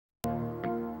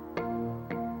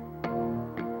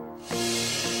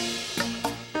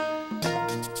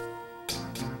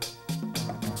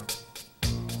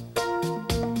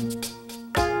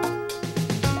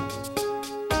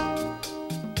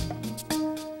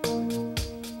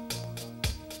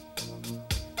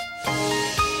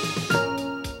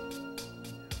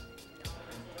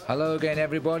Hello again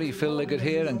everybody, Phil Liggett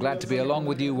here and glad to be along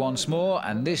with you once more,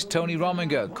 and this Tony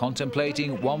Rominger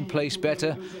contemplating one place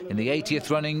better in the 80th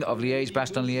running of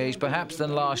Liège-Bastogne-Liège perhaps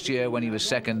than last year when he was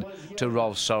second to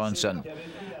Rolf Sørensen.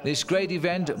 This great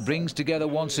event brings together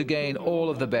once again all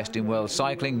of the best in world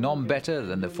cycling, none better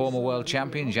than the former world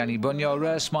champion Gianni Bugno.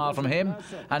 Rare smile from him,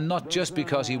 and not just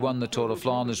because he won the Tour de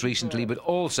Flanders recently, but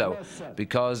also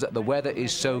because the weather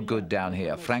is so good down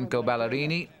here. Franco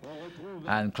Ballerini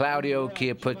and Claudio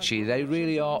Chiappucci, they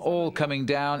really are all coming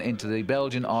down into the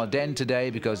Belgian Ardennes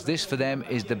today, because this for them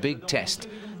is the big test,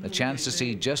 the chance to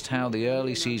see just how the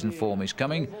early season form is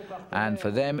coming, and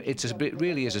for them it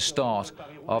really is a start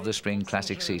of the spring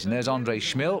classic season. There's Andre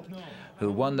Schmil,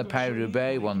 who won the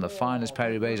Paris-Roubaix, one of the finest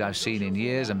Paris-Roubaix I've seen in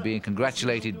years, and being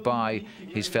congratulated by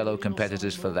his fellow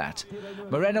competitors for that.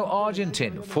 Moreno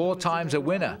Argentin, 4 times a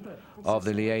winner of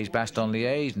the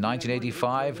Liège-Bastogne-Liège,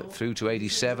 1985 through to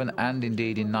 87, and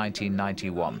indeed in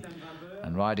 1991.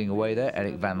 And riding away there,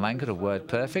 Eric van Lankert of Word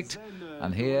Perfect.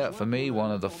 And here, for me,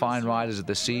 one of the fine riders of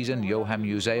the season, Johan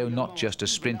Museeuw, not just a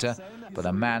sprinter, but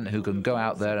a man who can go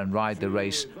out there and ride the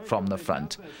race from the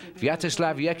front.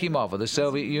 Vyacheslav Yekimov of the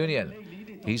Soviet Union.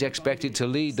 He's expected to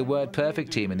lead the Word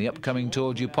Perfect team in the upcoming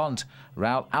Tour du Pont.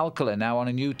 Raul Alcala now on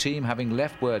a new team, having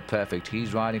left Word Perfect.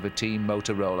 He's riding for Team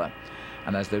Motorola.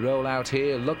 And as they roll out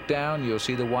here, look down, you'll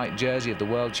see the white jersey of the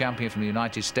world champion from the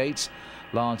United States,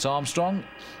 Lance Armstrong,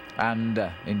 and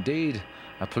indeed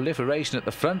a proliferation at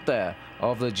the front there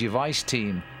of the Gewiss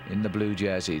team in the blue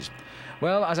jerseys.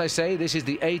 Well, as I say, this is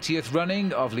the 80th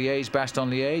running of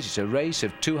Liège-Bastogne-Liège. It's a race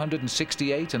of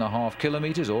 268.5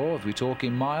 kilometres, or if we talk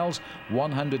in miles,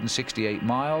 168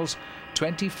 miles,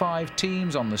 25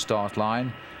 teams on the start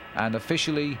line, and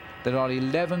officially there are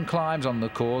 11 climbs on the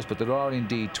course, but there are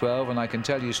indeed 12, and I can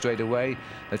tell you straight away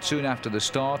that soon after the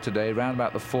start today, around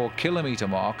about the 4-kilometre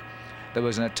mark, there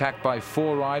was an attack by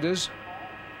 4 riders,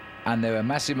 and there were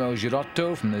Massimo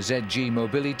Girotto from the ZG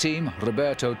Mobili team,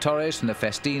 Roberto Torres from the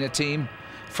Festina team,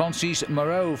 Francis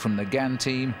Moreau from the GAN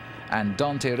team, and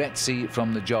Dante Rezzi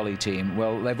from the Jolly team.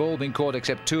 Well, they've all been caught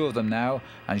except 2 of them now,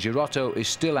 and Girotto is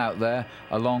still out there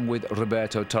along with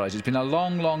Roberto Torres. It's been a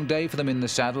long, long day for them in the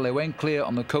saddle. They went clear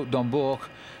on the Côte d'Hambourg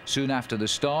soon after the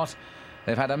start.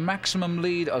 They've had a maximum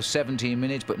lead of 17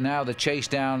 minutes, but now the chase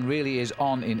down really is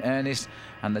on in earnest,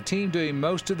 and the team doing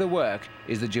most of the work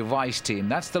is the Gewiss team.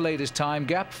 That's the latest time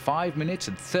gap, 5 minutes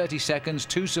and 30 seconds,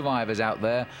 2 survivors out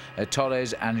there,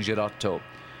 Torres and Girotto.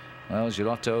 Well,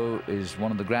 Girotto is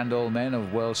one of the grand old men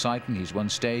of world cycling. He's won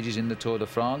stages in the Tour de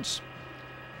France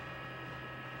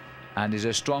and is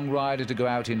a strong rider to go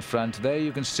out in front. There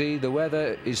you can see the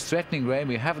weather is threatening rain.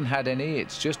 We haven't had any.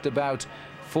 It's just about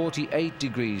 48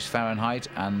 degrees Fahrenheit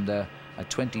and a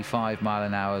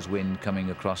 25-mile-an-hour wind coming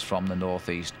across from the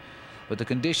northeast. But the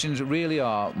conditions really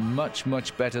are much,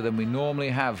 much better than we normally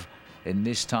have in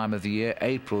this time of the year,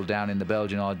 April, down in the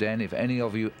Belgian Ardennes. If any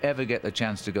of you ever get the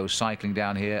chance to go cycling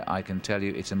down here, I can tell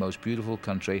you it's the most beautiful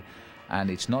country,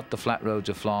 and it's not the flat roads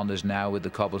of Flanders now with the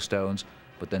cobblestones,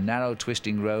 but the narrow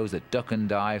twisting roads that duck and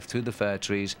dive through the fir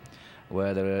trees,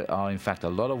 where there are in fact a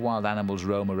lot of wild animals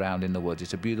roam around in the woods.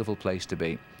 It's a beautiful place to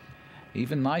be.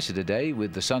 Even nicer today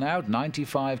with the sun out,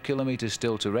 95 kilometres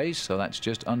still to race, so that's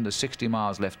just under 60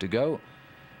 miles left to go.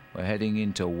 We're heading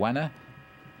into Wanne.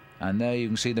 And there you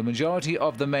can see the majority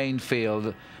of the main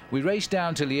field. We race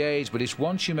down to Liège, but it's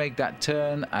once you make that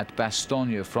turn at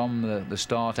Bastogne from the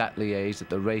start at Liège that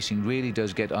the racing really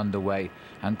does get underway.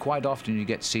 And quite often you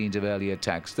get scenes of early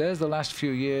attacks. There's the last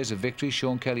few years of victory.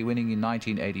 Sean Kelly winning in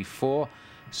 1984,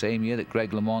 same year that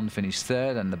Greg LeMond finished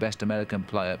 3rd and the best American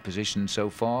position so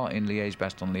far in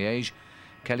Liège-Bastogne-Liège.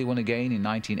 Kelly won again in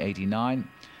 1989.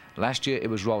 Last year it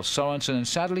was Rolf Sørensen, and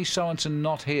sadly Sørensen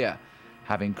not here,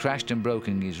 having crashed and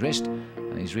broken his wrist,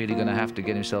 and he's really going to have to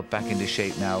get himself back into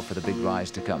shape now for the big rise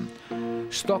to come.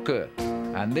 Stokke,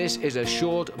 and this is a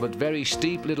short but very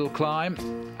steep little climb,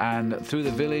 and through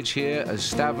the village here as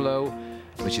Stavlo,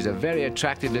 which is a very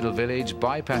attractive little village,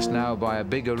 bypassed now by a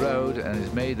bigger road, and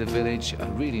has made the village a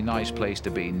really nice place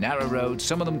to be. Narrow roads,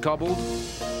 some of them cobbled,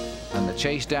 and the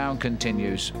chase down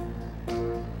continues.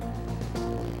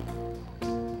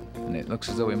 And it looks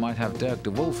as though we might have Dirk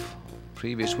de Wolf,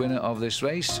 previous winner of this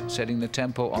race, setting the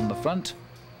tempo on the front.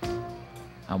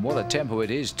 And what a tempo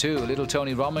it is too. Little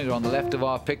Tony Rominger on the left of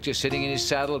our picture, sitting in his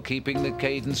saddle, keeping the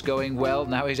cadence going well.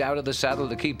 Now he's out of the saddle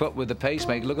to keep up with the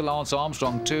pacemaker. Look at Lance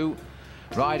Armstrong too,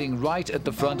 riding right at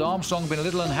the front. Armstrong been a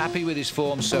little unhappy with his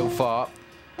form so far,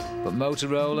 but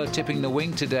Motorola tipping the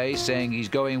wing today, saying he's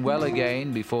going well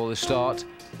again before the start.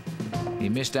 He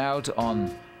missed out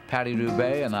on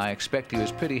Paris-Roubaix, and I expect he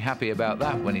was pretty happy about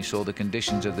that when he saw the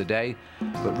conditions of the day.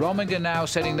 But Rominger now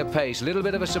setting the pace. A little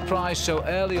bit of a surprise so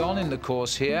early on in the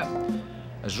course here,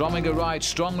 as Rominger rides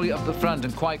strongly up the front,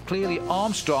 and quite clearly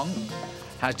Armstrong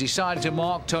has decided to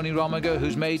mark Tony Rominger,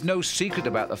 who's made no secret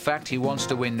about the fact he wants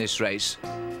to win this race.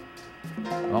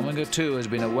 Rominger too has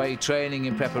been away training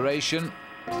in preparation,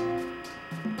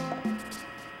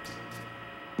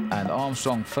 and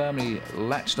Armstrong firmly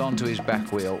latched onto his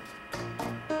back wheel.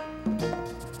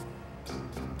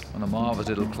 What a marvellous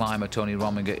little climber Tony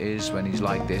Rominger is when he's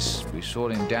like this. We saw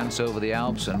him dance over the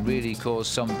Alps and really cause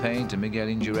some pain to Miguel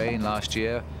Indurain last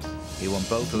year. He won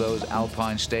both of those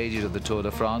Alpine stages of the Tour de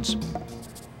France,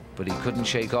 but he couldn't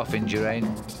shake off Indurain.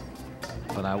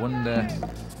 But I wonder,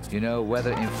 you know,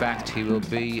 whether in fact he will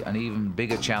be an even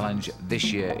bigger challenge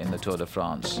this year in the Tour de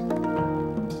France.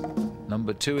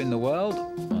 Number 2 in the world,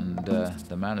 and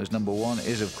the man who's number 1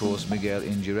 is of course Miguel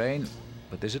Indurain.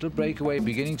 But this little breakaway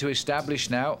beginning to establish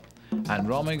now, and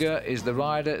Rominger is the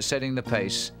rider setting the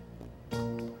pace.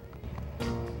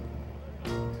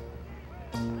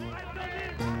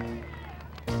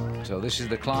 So this is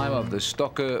the climb of the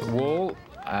Stocker wall,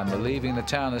 and we're leaving the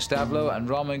town of Stavelot, and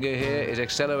Rominger here is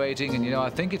accelerating, and you know, I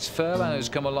think it's Furlan who's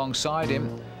come alongside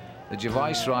him, the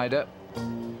Gervais rider.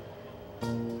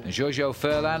 Jojo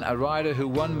Furlan, a rider who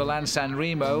won Milan-San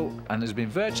Remo and has been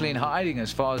virtually in hiding as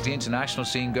far as the international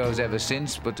scene goes ever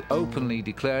since, but openly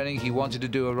declaring he wanted to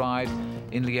do a ride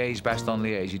in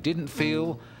Liège-Bastogne-Liège. He didn't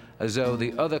feel as though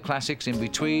the other classics in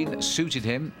between suited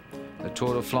him, the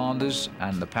Tour of Flanders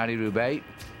and the Paris-Roubaix,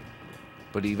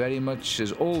 but he very much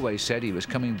has always said he was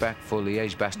coming back for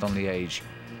Liège-Bastogne-Liège.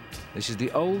 This is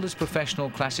the oldest professional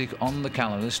classic on the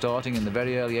calendar, starting in the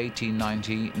very early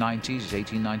 1890s, it's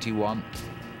 1891.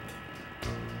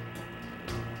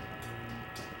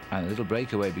 And a little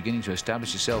breakaway beginning to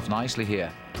establish itself nicely here.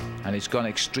 And it's gone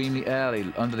extremely early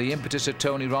under the impetus of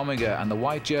Tony Rominger, and the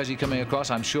white jersey coming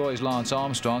across, I'm sure, is Lance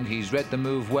Armstrong. He's read the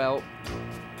move well.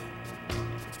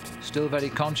 Still very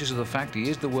conscious of the fact he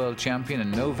is the world champion,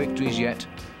 and no victories yet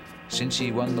since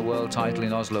he won the world title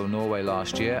in Oslo, Norway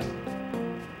last year.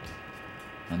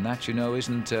 And that, you know, is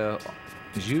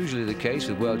usually the case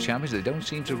with world champions. They don't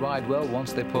seem to ride well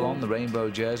once they pull on the rainbow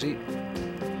jersey.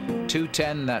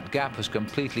 2:10, that gap has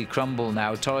completely crumbled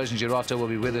now. Torres and Girotto will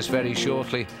be with us very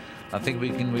shortly. I think we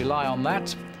can rely on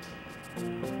that.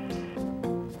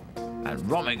 And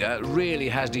Rominger really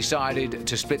has decided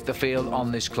to split the field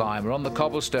on this climb. We're on the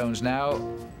cobblestones now.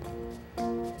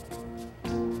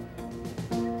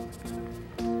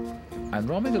 And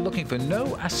Rominger looking for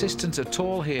no assistance at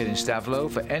all here in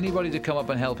Stavelot, for anybody to come up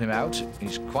and help him out.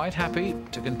 He's quite happy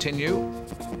to continue.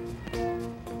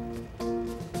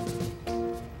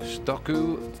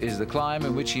 Stocker is the climb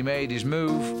in which he made his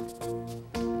move.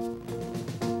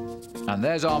 And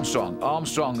there's Armstrong.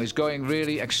 Armstrong is going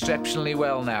really exceptionally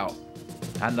well now.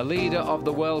 And the leader of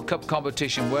the World Cup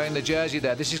competition, wearing the jersey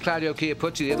there. This is Claudio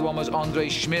Chiappucci. The other one was André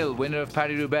Schmil, winner of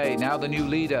Paris-Roubaix, now the new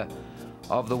leader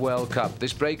of the World Cup.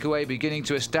 This breakaway beginning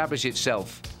to establish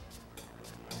itself.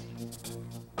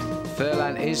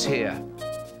 Furlan is here.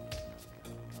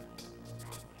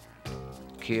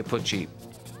 Chiappucci.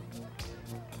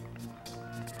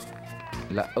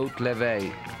 La Haute Levée.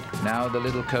 Now the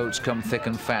little coats come thick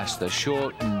and fast. They're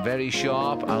short and very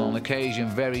sharp, and on occasion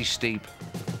very steep.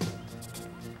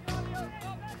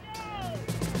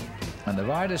 And the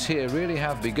riders here really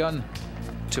have begun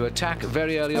to attack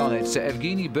very early on. It's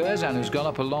Evgeni Berzin who's gone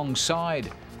up alongside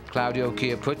Claudio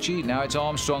Chiappucci. Now it's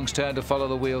Armstrong's turn to follow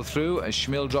the wheel through as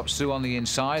Schmil drops through on the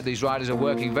inside. These riders are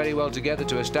working very well together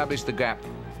to establish the gap.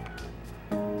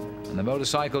 And the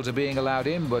motorcycles are being allowed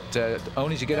in, but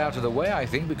only to get out of the way, I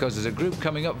think, because there's a group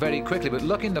coming up very quickly. But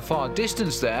look in the far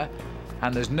distance there,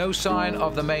 and there's no sign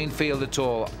of the main field at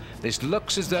all. This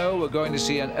looks as though we're going to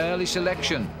see an early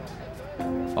selection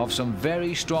of some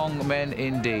very strong men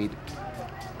indeed.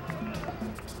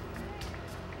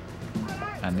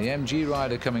 And the MG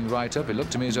rider coming right up, it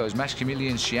looked to me as though it was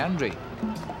Maximilian Schiandri.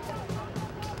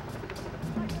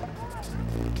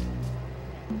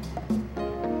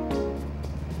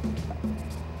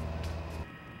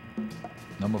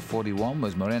 Number 41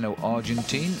 was Moreno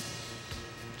Argentine.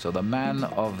 So the man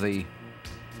of the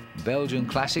Belgian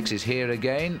classics is here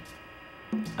again.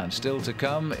 And still to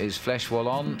come is Flèche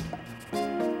Wallonne.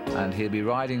 And he'll be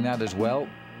riding that as well.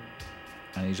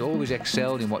 And he's always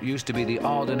excelled in what used to be the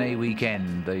Ardennais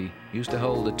weekend. They used to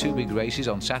hold the two big races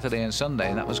on Saturday and Sunday,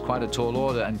 and that was quite a tall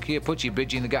order. And Chiappucci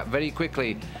bridging the gap very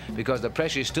quickly because the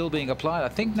pressure is still being applied, I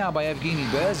think now by Evgeni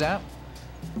Berzin.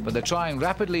 But they're trying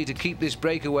rapidly to keep this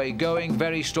breakaway going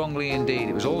very strongly indeed.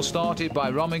 It was all started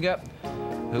by Rominger,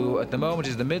 who at the moment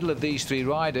is the middle of these three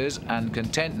riders and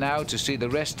content now to see the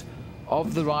rest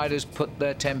of the riders put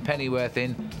their 10 pennyworth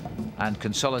in and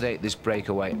consolidate this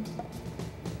breakaway.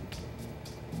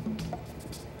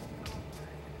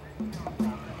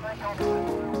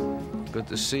 Good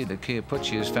to see that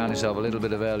Chiappucci has found himself a little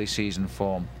bit of early season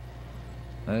form.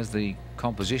 There's the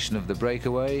composition of the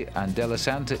breakaway, and Della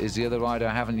Santa is the other rider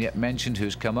I haven't yet mentioned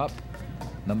who's come up,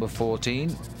 number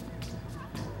 14.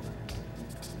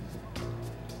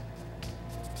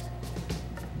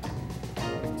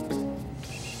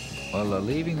 Well, they're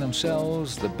leaving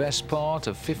themselves the best part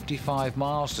of 55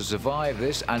 miles to survive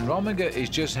this, and Rominger is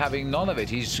just having none of it.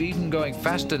 He's even going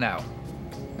faster now.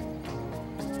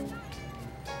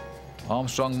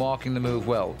 Armstrong marking the move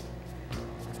well.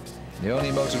 The only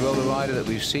Motorola rider that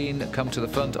we've seen come to the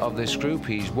front of this group.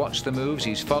 He's watched the moves,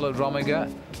 he's followed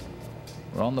Rominger.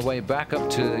 We're on the way back up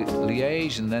to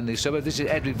Liège and then the suburb. This is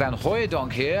Edwin van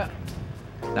Hooijdonk here.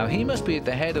 Now he must be at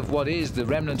the head of what is the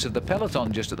remnants of the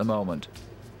peloton just at the moment.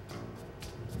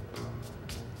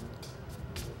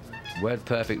 Word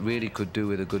Perfect really could do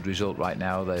with a good result right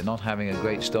now. They're not having a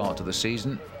great start to the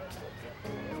season.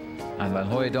 And Van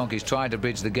Hooijdonk is trying to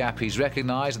bridge the gap. He's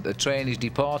recognised that the train is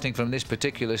departing from this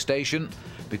particular station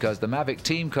because the Mavic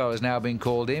team car has now been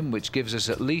called in, which gives us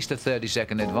at least a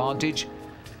 30-second advantage.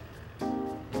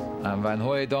 And Van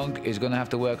Hooijdonk is going to have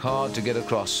to work hard to get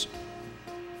across.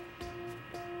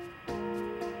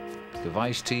 The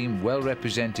Vice team well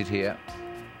represented here.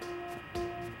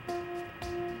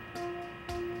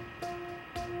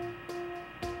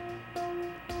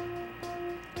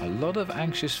 A lot of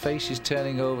anxious faces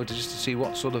turning over just to see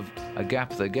what sort of a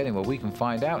gap they're getting. Well, we can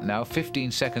find out now.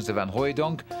 15 seconds to Van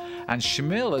Hooijdonk. And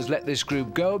Schmil has let this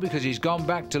group go because he's gone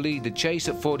back to lead the chase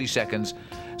at 40 seconds.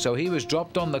 So he was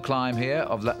dropped on the climb here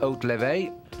of La Haute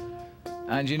Levée.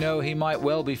 And you know, he might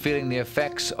well be feeling the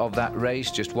effects of that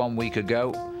race just 1 week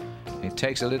ago. It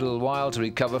takes a little while to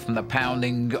recover from the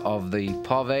pounding of the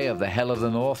pavé of the hell of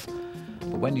the north.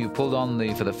 But when you pulled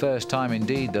on for the first time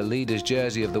indeed, the leader's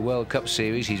jersey of the World Cup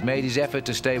Series, he's made his effort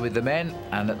to stay with the men,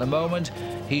 and at the moment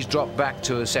he's dropped back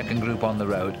to a second group on the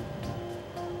road.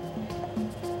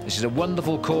 This is a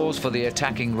wonderful course for the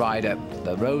attacking rider.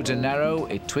 The roads are narrow,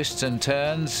 it twists and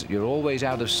turns, you're always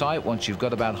out of sight once you've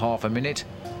got about half a minute.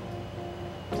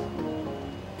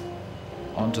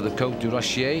 Onto the Côte du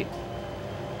Rocher,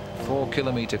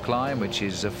 4-kilometre climb, which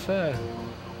is a fair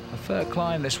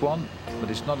climb, this one, but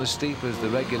it's not as steep as the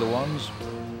regular ones.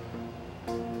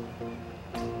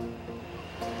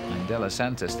 And Della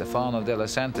Santa, Stefano Della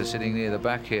Santa, sitting near the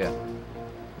back here.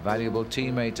 Valuable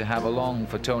teammate to have along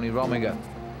for Tony Rominger.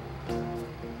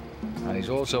 And he's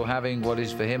also having what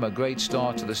is for him a great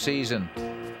start to the season.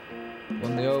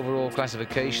 Won the overall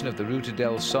classification of the Ruta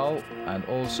del Sol, and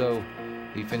also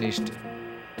he finished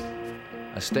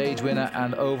a stage winner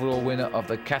and overall winner of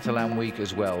the Catalan week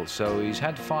as well. So he's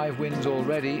had 5 wins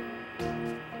already.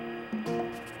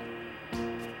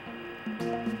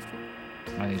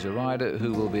 And he's a rider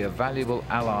who will be a valuable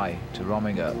ally to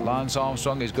Rominger. Lance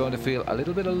Armstrong is going to feel a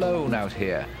little bit alone out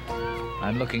here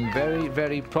and looking very,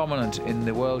 very prominent in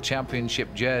the World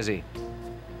Championship jersey.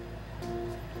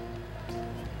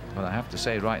 But I have to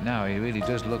say right now, he really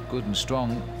does look good and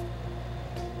strong.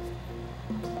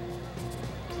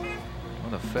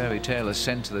 What a fairy tale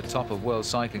ascent to the top of world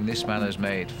cycling this man has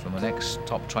made. From an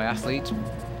ex-top triathlete,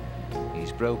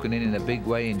 he's broken in a big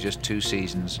way in just 2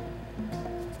 seasons.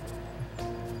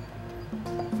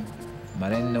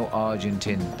 Moreno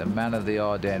Argentin, the man of the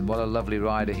Ardennes. What a lovely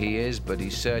rider he is, but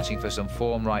he's searching for some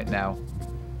form right now.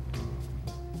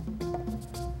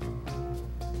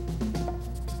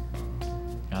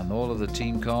 And all of the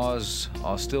team cars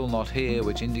are still not here,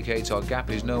 which indicates our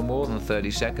gap is no more than 30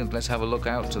 seconds. Let's have a look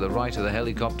out to the right of the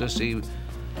helicopter, see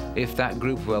if that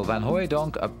group, well, Van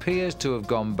Hooijdonk appears to have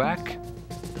gone back.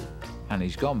 And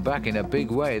he's gone back in a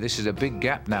big way. This is a big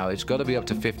gap now. It's got to be up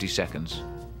to 50 seconds.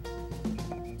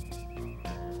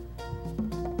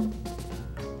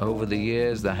 Over the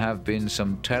years, there have been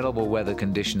some terrible weather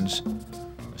conditions,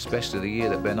 especially the year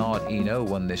that Bernard Hinault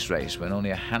won this race, when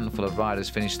only a handful of riders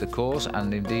finished the course,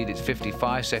 and indeed it's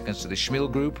 55 seconds to the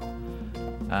Schmil group,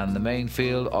 and the main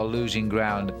field are losing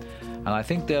ground. And I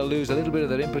think they'll lose a little bit of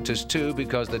their impetus too,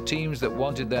 because the teams that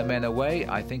wanted their men away,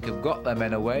 I think have got their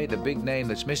men away. The big name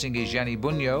that's missing is Gianni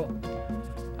Bugno,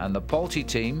 and the Polti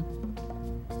team.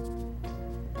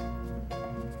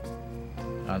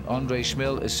 And Andre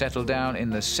Schmil is settled down in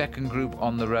the second group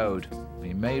on the road.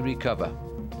 He may recover.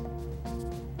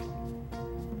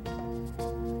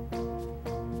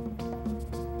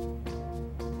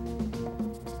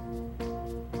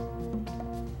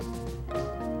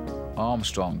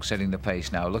 Armstrong setting the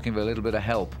pace now, looking for a little bit of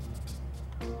help.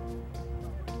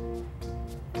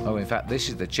 Oh, in fact, this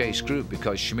is the chase group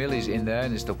because Schmil is in there,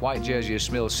 and it's the white jersey of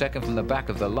Schmil second from the back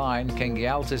of the line.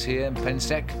 Kengialta's here, and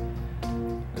Pensek,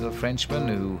 little Frenchman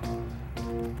who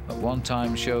at one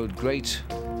time showed great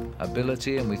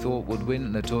ability and we thought would win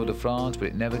in the Tour de France, but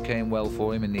it never came well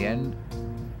for him in the end.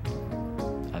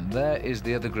 And there is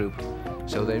the other group.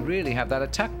 So they really have that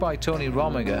attack by Tony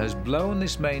Rominger has blown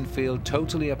this main field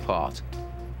totally apart.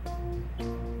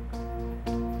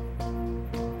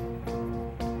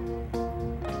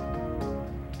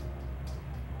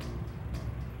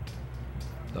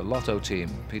 The Lotto team,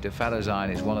 Peter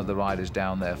Farazijn is one of the riders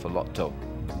down there for Lotto.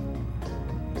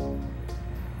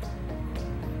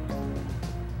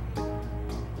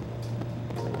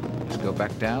 Let's go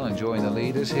back down and join the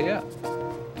leaders here.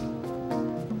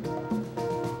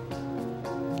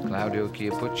 Claudio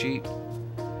Chiappucci,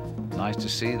 nice to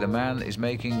see the man is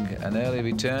making an early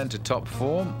return to top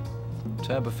form.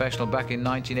 Turned professional back in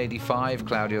 1985,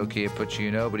 Claudio Chiappucci,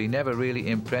 you know, but he never really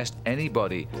impressed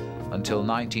anybody until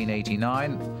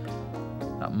 1989.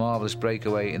 That marvellous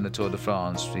breakaway in the Tour de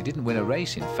France. He didn't win a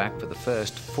race, in fact, for the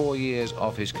first 4 years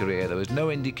of his career. There was no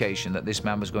indication that this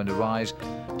man was going to rise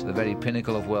to the very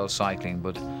pinnacle of world cycling,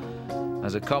 but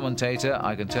as a commentator,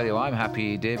 I can tell you I'm happy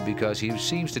he did, because he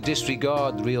seems to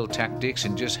disregard real tactics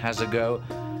and just has a go,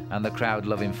 and the crowd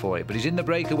love him for it. But he's in the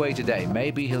breakaway today.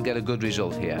 Maybe he'll get a good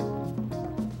result here.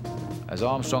 As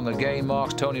Armstrong again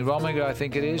marks Tony Rominger, I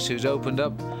think it is, who's opened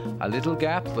up a little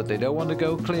gap, but they don't want to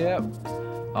go clear.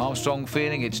 Armstrong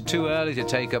feeling it's too early to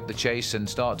take up the chase and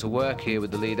start to work here with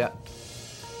the leader.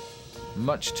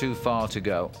 Much too far to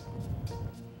go.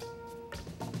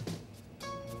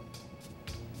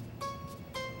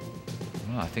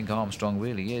 Well, I think Armstrong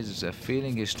really is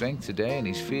feeling his strength today, and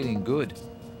he's feeling good.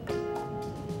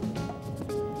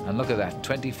 And look at that,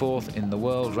 24th in the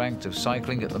world ranked of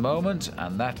cycling at the moment,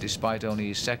 and that despite only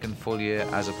his second full year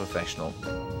as a professional.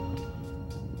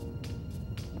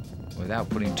 Without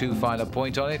putting too fine a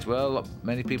point on it, well,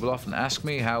 many people often ask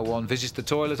me how one visits the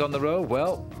toilet on the road.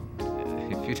 Well,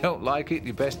 if you don't like it,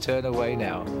 you best turn away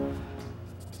now.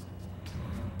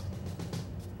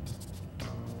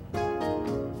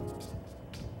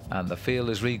 And the field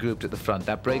is regrouped at the front.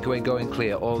 That breakaway going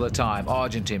clear all the time.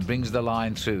 Argentin brings the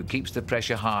line through, keeps the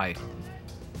pressure high.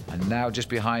 And now just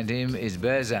behind him is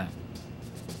Berzin.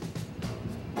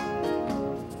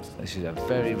 This is a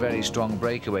very, very strong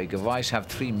breakaway. Geweiss have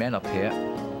 3 men up here,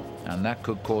 and that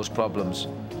could cause problems.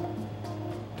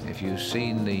 If you've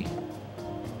seen the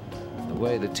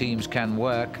way the teams can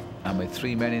work, and with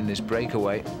 3 men in this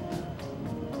breakaway,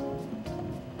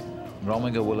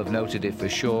 Rominger will have noted it for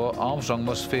sure. Armstrong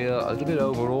must feel a little bit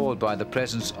overawed by the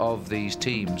presence of these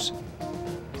teams.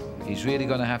 He's really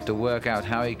going to have to work out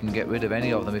how he can get rid of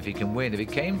any of them if he can win. If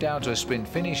it came down to a sprint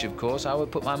finish, of course, I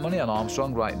would put my money on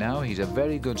Armstrong right now. He's a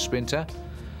very good sprinter.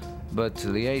 But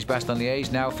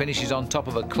Liège-Bastogne-Liège now finishes on top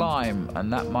of a climb,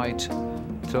 and that might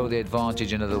throw the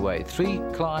advantage another way. 3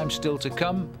 climbs still to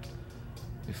come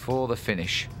before the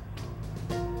finish.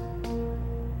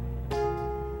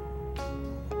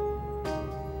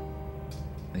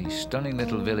 These stunning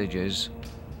little villages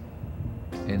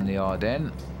in the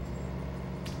Ardennes.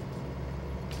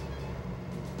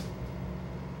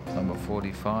 Number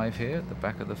 45 here at the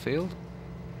back of the field,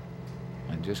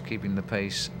 and just keeping the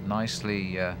pace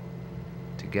nicely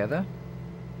together.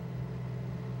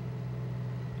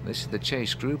 This is the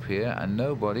chase group here, and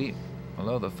nobody,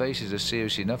 although the faces are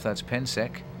serious enough. That's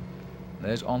Pensek.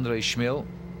 There's Andre Schmil.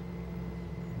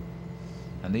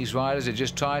 And these riders are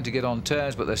just trying to get on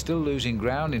terms, but they're still losing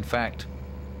ground, in fact.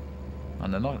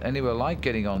 And they're not anywhere like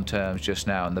getting on terms just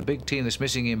now. And the big team that's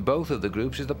missing in both of the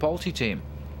groups is the Polti team.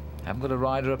 Haven't got a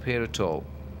rider up here at all.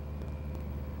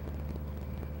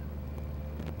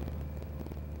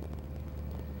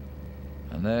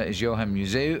 And there is Johan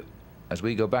Museeuw as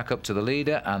we go back up to the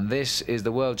leader, and this is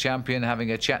the world champion having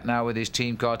a chat now with his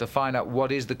team car to find out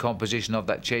what is the composition of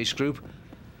that chase group.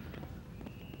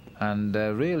 And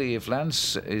really, if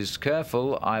Lance is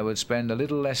careful, I would spend a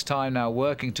little less time now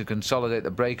working to consolidate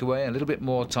the breakaway, a little bit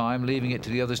more time leaving it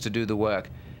to the others to do the work.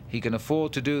 He can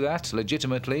afford to do that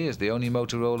legitimately as the only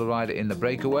Motorola rider in the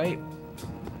breakaway.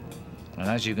 And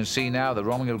as you can see now, the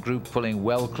Rominger group pulling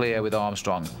well clear with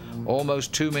Armstrong.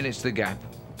 Almost 2 minutes the gap.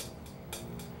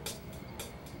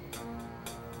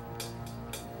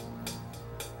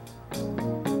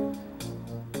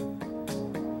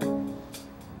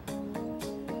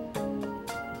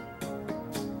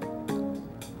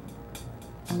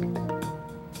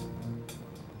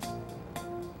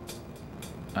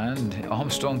 And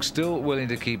Armstrong still willing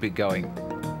to keep it going.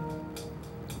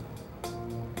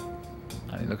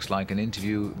 looks like an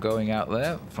interview going out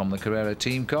there from the Carrera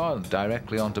team car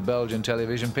directly onto Belgian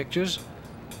television pictures.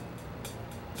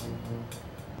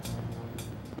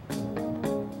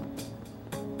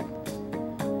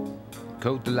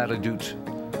 Côte de la Redoute,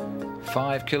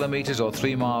 5 kilometers or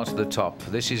 3 miles to the top.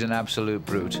 This is an absolute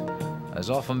brute. Has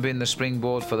often been the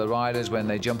springboard for the riders when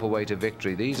they jump away to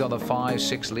victory. These are the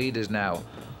 5-6 leaders now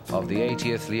of the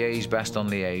 80th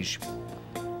Liège-Bastogne-Liège.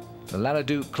 The La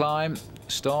Redoute climb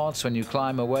starts when you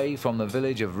climb away from the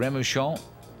village of Remouchon.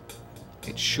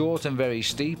 It's short and very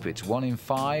steep. It's 1 in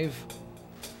 5.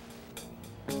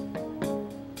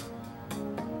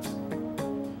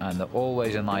 And there's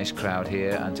always a nice crowd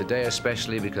here, and today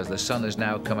especially because the sun has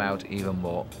now come out even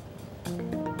more.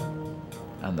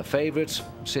 And the favourites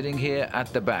sitting here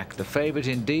at the back. The favourite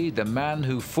indeed, the man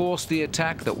who forced the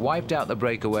attack that wiped out the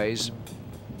breakaways.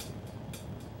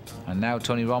 And now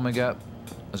Tony Rominger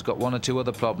has got 1 or 2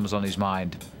 other problems on his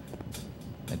mind.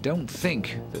 I don't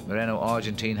think that Moreno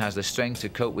Argentine has the strength to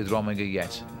cope with Rominger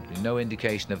yet. There's no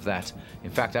indication of that. In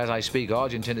fact, as I speak,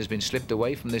 Argentine has been slipped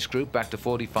away from this group back to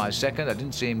 45 seconds. I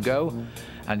didn't see him go.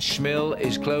 And Schmil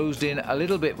is closed in a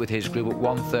little bit with his group at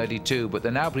 1:32, but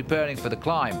they're now preparing for the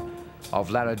climb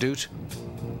of La Redoute.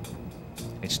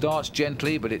 It starts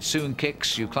gently, but it soon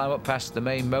kicks. You climb up past the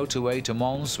main motorway to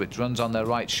Mons, which runs on their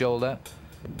right shoulder.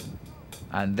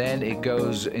 And then it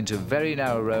goes into very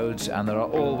narrow roads, and there are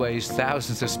always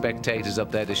thousands of spectators up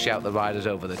there to shout the riders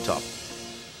over the top.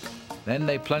 Then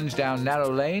they plunge down narrow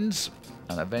lanes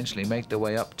and eventually make their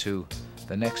way up to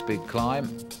the next big climb,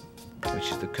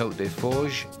 which is the Côte des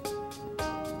Forges,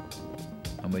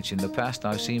 and which in the past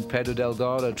I've seen Pedro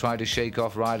Delgado try to shake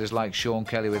off riders like Sean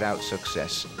Kelly without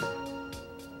success.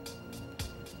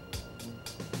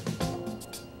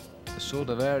 The sort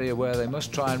of area where they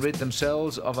must try and rid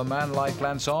themselves of a man like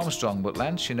Lance Armstrong. But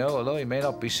Lance, you know, although he may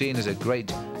not be seen as a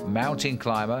great mountain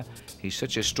climber, he's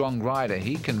such a strong rider.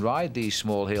 He can ride these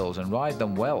small hills and ride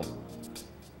them well.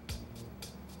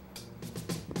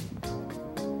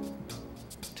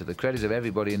 To the credit of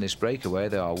everybody in this breakaway,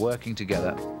 they are working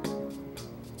together.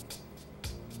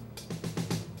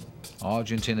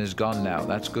 Argentine has gone now.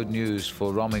 That's good news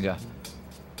for Rominger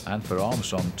and for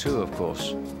Armstrong too, of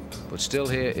course. But still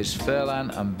here is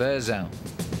Ferland and Berzin,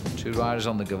 2 riders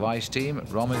on the Geweiss team.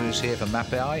 Rominger is here for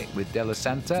Mapei with Della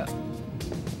Santa,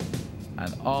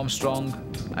 and Armstrong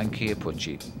and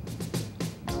Chiappucci.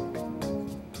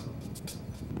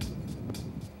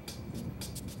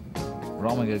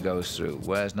 Rominger goes through.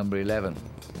 Where's number 11?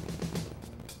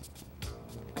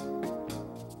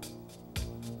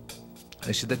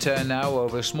 This is the turn now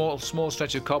over a small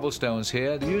stretch of cobblestones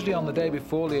here. Usually on the day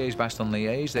before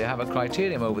Liège-Bastogne-Liège, they have a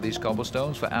criterium over these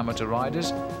cobblestones for amateur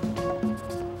riders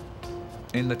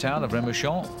in the town of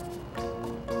Remouchon,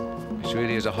 which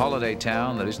really is a holiday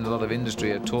town. There isn't a lot of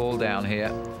industry at all down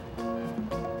here.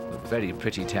 A very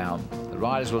pretty town. The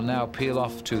riders will now peel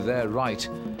off to their right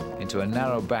into a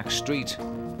narrow back street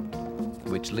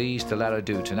which leads to La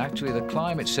Redoute. And actually the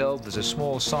climb itself, there's a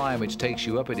small sign which takes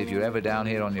you up it if you're ever down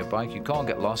here on your bike. You can't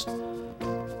get lost.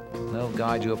 They'll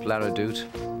guide you up La Redoute,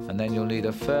 and then you'll need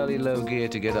a fairly low gear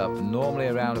to get up, normally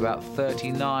around about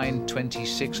 39,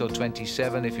 26 or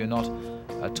 27 if you're not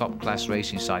a top-class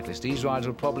racing cyclist. These riders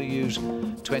will probably use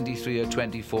 23 or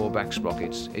 24 back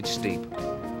sprockets. It's steep.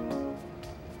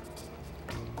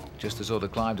 Just the sort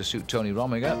of climb to suit Tony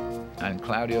Rominger and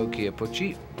Claudio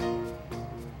Chiappucci.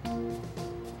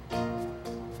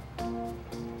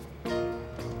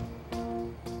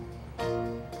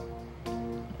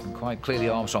 And quite clearly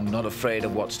Armstrong not afraid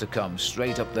of what's to come,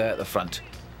 straight up there at the front.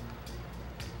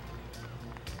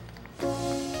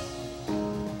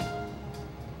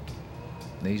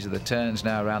 These are the turns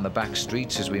now around the back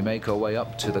streets as we make our way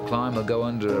up to the climb. We'll go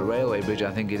under a railway bridge,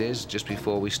 I think it is, just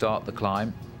before we start the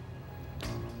climb.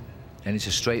 And it's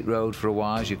a straight road for a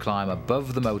while as you climb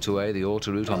above the motorway, the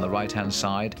autoroute on the right-hand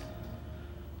side.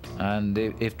 And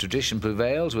if tradition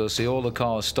prevails, we'll see all the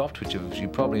cars stopped, which, as you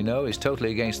probably know, is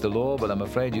totally against the law, but I'm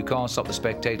afraid you can't stop the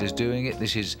spectators doing it.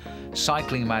 This is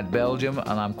cycling mad Belgium,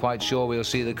 and I'm quite sure we'll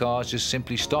see the cars just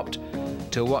simply stopped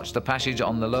to watch the passage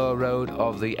on the lower road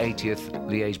of the 80th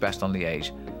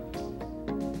Liège-Bastogne-Liège.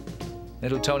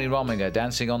 Little Tony Rominger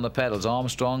dancing on the pedals,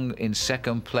 Armstrong in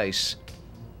second place.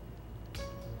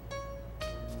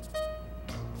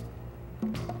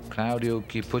 Claudio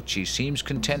Chiappucci seems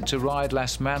content to ride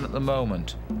last man at the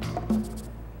moment.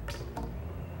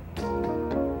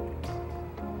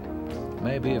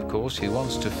 Maybe, of course, he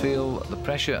wants to feel the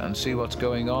pressure and see what's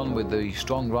going on with the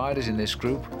strong riders in this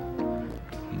group.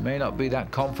 He may not be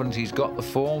that confident he's got the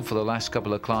form for the last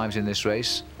couple of climbs in this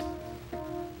race.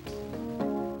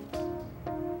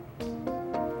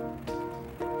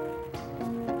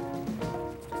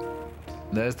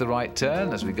 there's the right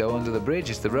turn as we go under the bridge.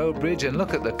 It's the road bridge, and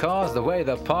look at the cars, the way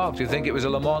they're parked. You think it was a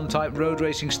Le Mans type road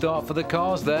racing start for the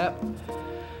cars there.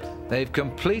 They've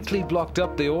completely blocked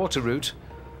up the auto route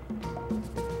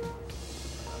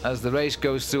as the race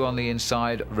goes through on the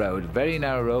inside road. Very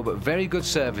narrow road, but very good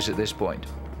service at this point.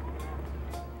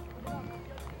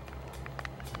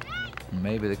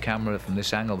 Maybe the camera from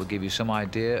this angle will give you some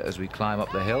idea as we climb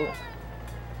up the hill.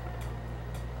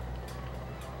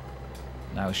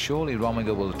 Now surely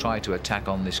Rominger will try to attack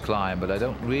on this climb, but I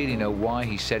don't really know why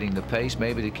he's setting the pace.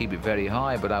 Maybe to keep it very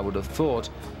high, but I would have thought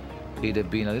he'd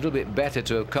have been a little bit better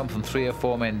to have come from 3 or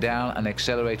 4 men down and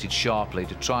accelerated sharply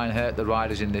to try and hurt the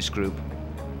riders in this group.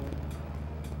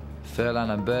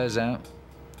 Ferland and Berzin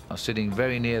are sitting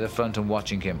very near the front and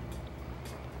watching him.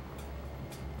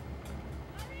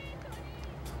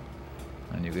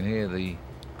 And you can hear the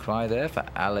cry there for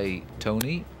Ale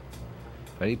Tony.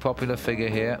 Very popular figure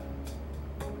here.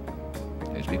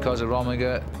 It's because of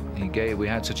Rominger. We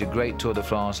had such a great Tour de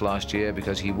France last year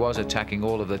because he was attacking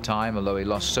all of the time, although he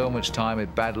lost so much time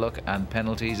with bad luck and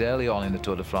penalties early on in the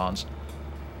Tour de France.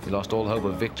 He lost all hope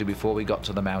of victory before we got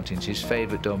to the mountains, his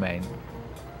favourite domain.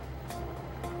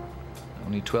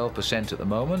 Only 12% at the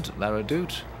moment, La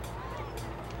Redoute.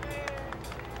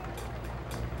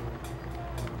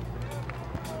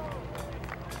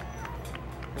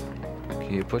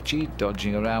 Chiappucci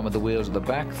dodging around with the wheels at the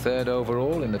back, 3rd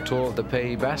overall in the Tour of the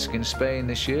Pays Basque in Spain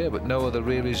this year, but no other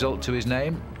real result to his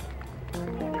name.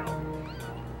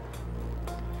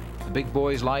 The big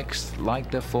boys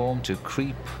like their form to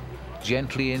creep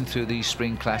gently in through these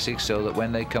spring classics so that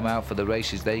when they come out for the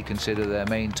races they consider their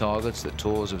main targets, the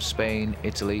Tours of Spain,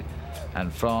 Italy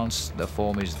and France, the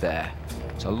form is there.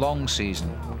 It's a long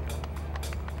season.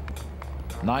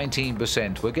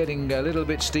 19%. We're getting a little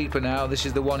bit steeper now. This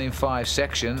is the 1 in 5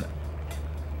 section.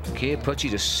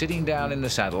 Chiappucci just sitting down in the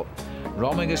saddle.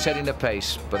 Rominger setting the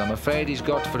pace, but I'm afraid he's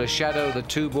got for a shadow the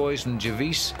 2 boys from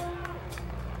Javis.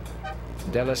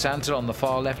 Della Santa on the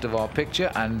far left of our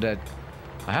picture, and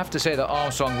I have to say that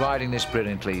Armstrong riding this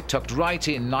brilliantly, tucked right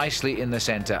in nicely in the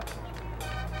centre.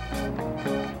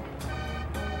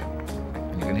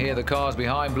 You can hear the cars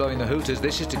behind blowing the hooters.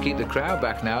 This is to keep the crowd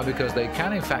back now because they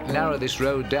can in fact narrow this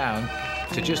road down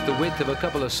to just the width of a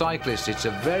couple of cyclists. It's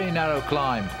a very narrow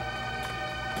climb.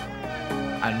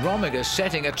 And Rominger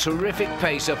setting a terrific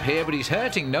pace up here, but he's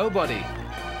hurting nobody.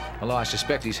 Although I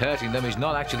suspect he's hurting them, he's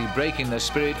not actually breaking their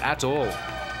spirit at all.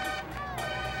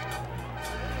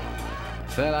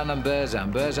 Ferland and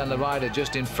Berzin. Berzin the rider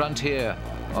just in front here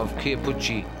of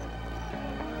Chiappucci.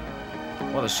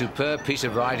 What a superb piece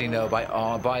of riding though by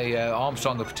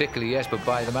Armstrong particularly, yes, but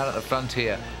by the man at the front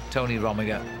here, Tony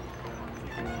Rominger.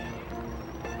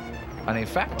 And in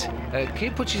fact,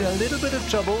 Chiappucci's in a little bit of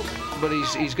trouble, but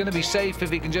he's going to be safe if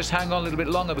he can just hang on a little bit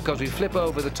longer because we flip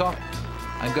over the top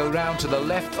and go round to the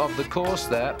left of the course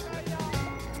there.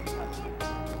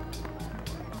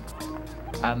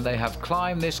 And they have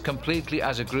climbed this completely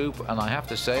as a group, and I have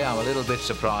to say I'm a little bit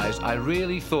surprised. I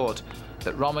really thought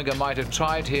that Rominger might have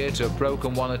tried here to have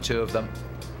broken 1 or 2 of them.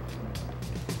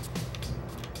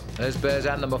 There's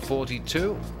Berzin, number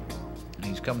 42.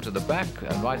 He's come to the back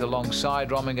and right alongside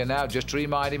Rominger now, just to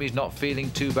remind him he's not feeling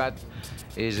too bad,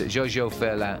 is Jojo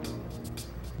Ferland.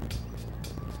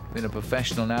 Been a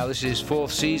professional now. This is his 4th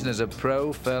season as a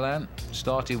pro. Ferland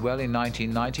started well in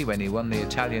 1990 when he won the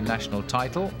Italian national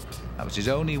title. That was his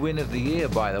only win of the year,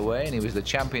 by the way, and he was the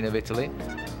champion of Italy.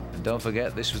 And don't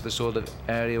forget, this was the sort of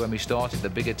area when we started the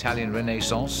big Italian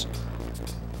Renaissance.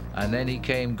 And then he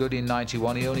came good in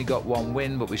 91. He only got 1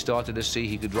 win, but we started to see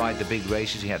he could ride the big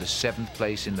races. He had a 7th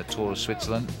place in the Tour of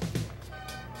Switzerland,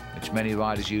 which many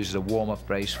riders use as a warm-up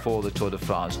race for the Tour de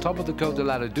France. Top of the Côte de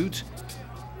la Redoute.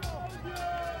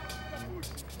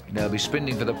 They'll be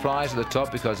sprinting for the prize at the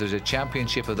top because there's a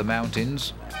championship of the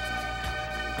mountains.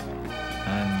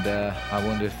 And I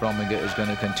wonder if Rominger is going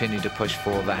to continue to push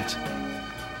for that.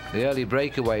 The early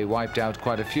breakaway wiped out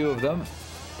quite a few of them,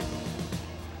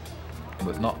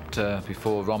 but not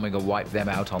before Rominger wiped them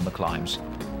out on the climbs.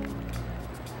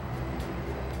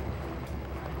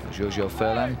 Jojo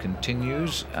Ferland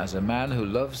continues as a man who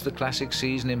loves the classic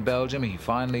season in Belgium. He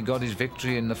finally got his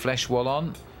victory in the Flèche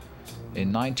Wallonne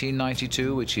in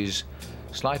 1992, which is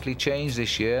slightly changed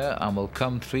this year and will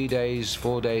come 3 days,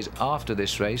 4 days after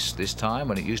this race this time,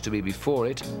 when it used to be before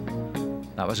it.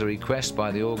 That was a request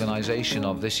by the organisation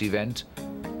of this event.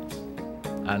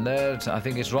 And there, I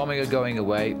think it's Rominger going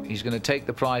away. He's going to take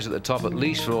the prize at the top, at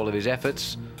least for all of his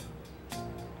efforts.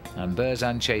 And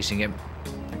Berzin chasing him.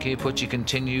 Chiappucci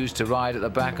continues to ride at the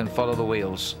back and follow the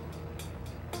wheels.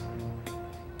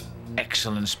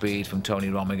 Excellent speed from Tony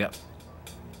Rominger.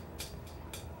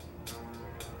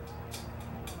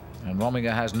 And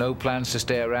Rominger has no plans to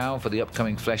stay around for the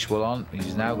upcoming Flèche Wallonne.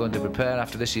 He's now going to prepare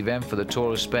after this event for the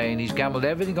Tour of Spain. He's gambled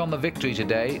everything on the victory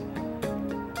today,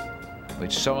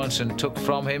 which Sorensen took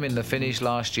from him in the finish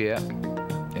last year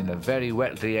in a very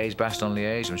wet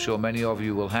Liège-Bastogne-Liège. I'm sure many of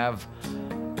you will have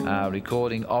a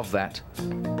recording of that,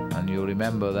 and you'll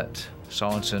remember that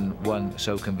Sorensen won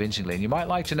so convincingly. And you might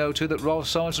like to know too that Rolf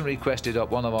Sorensen requested up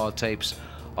one of our tapes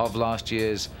of last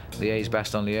year's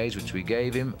Liège-Bastogne-Liège, which we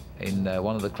gave him in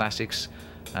one of the classics,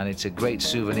 and it's a great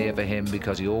souvenir for him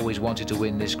because he always wanted to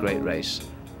win this great race.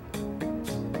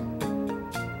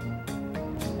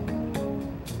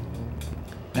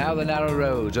 Now the narrow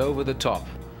roads over the top.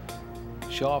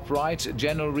 Sharp right,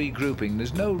 general regrouping.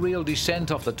 There's no real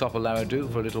descent off the top of La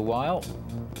Redoute for a little while.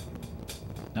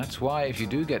 That's why if you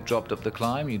do get dropped up the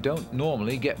climb, you don't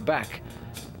normally get back.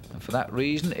 And for that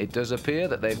reason, it does appear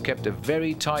that they've kept a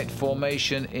very tight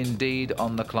formation indeed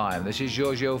on the climb. This is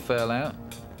Giorgio Furlan,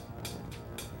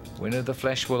 winner of the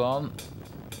Flèche Wallonne.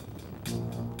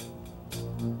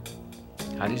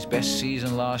 Had his best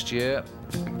season last year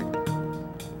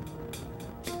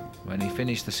when he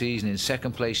finished the season in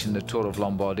second place in the Tour of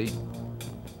Lombardy.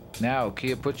 Now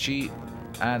Chiappucci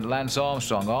and Lance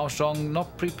Armstrong. Armstrong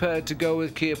not prepared to go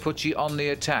with Chiappucci on the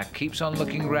attack, keeps on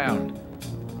looking round.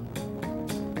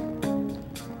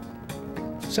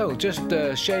 So just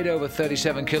a shade over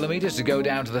 37 kilometers to go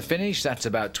down to the finish. That's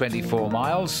about 24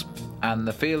 miles. And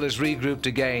the field is regrouped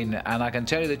again. And I can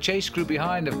tell you the chase group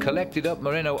behind have collected up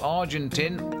Moreno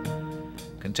Argentin,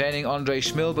 containing Andre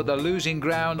Schmil, but they're losing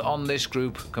ground on this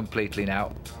group completely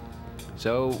now.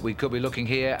 So we could be looking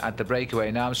here at the breakaway.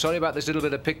 Now I'm sorry about this little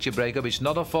bit of picture breakup. It's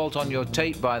not a fault on your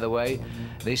tape, by the way.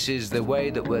 This is the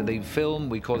way that where they film.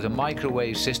 We call it a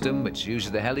microwave system, which uses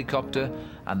the helicopter,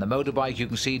 and the motorbike you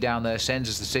can see down there sends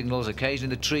us the signals.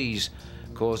 Occasionally the trees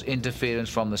cause interference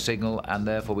from the signal, and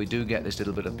therefore we do get this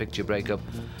little bit of picture breakup.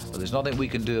 But there's nothing we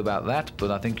can do about that.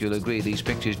 But I think you'll agree these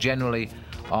pictures generally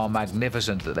are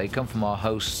magnificent, that they come from our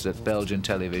hosts at Belgian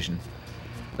television.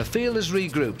 The field is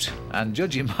regrouped, and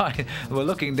judging by we're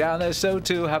looking down there, so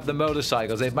too have the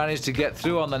motorcycles. They've managed to get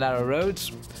through on the narrow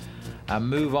roads and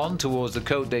move on towards the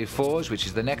Côte des Forges, which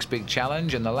is the next big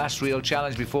challenge and the last real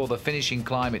challenge before the finishing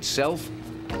climb itself,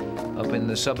 up in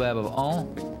the suburb of Ans.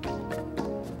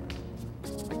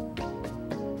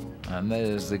 And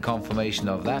there's the confirmation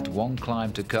of that. One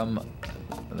climb to come,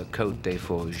 the Côte des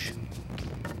Forges.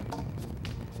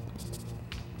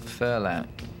 Furlan,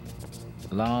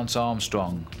 Lance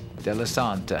Armstrong, De La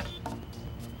Santa.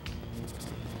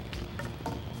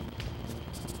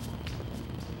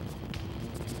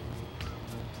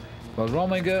 Well,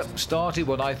 Rominger started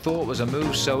what I thought was a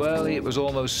move so early it was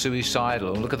almost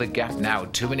suicidal. Look at the gap now,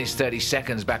 2 minutes 30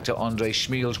 seconds back to Andre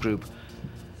Schmil's group.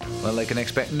 Well, they can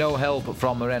expect no help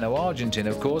from Moreno Argentin,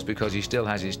 of course, because he still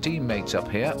has his teammates up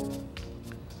here.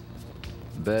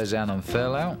 Berzin and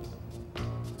Furlan.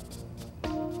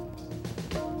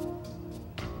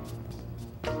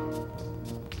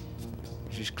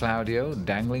 Claudio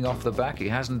dangling off the back. He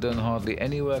hasn't done hardly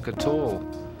any work at all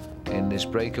in this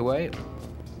breakaway.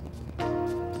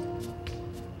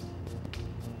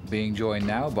 Being joined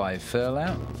now by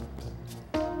Furlan.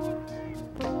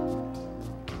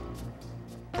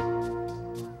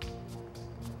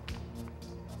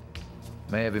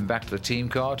 May have been back to the team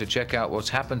car to check out what's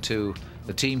happened to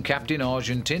the team captain,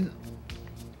 Argentin.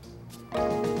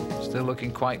 Still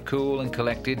looking quite cool and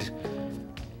collected.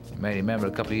 You may remember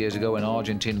a couple of years ago when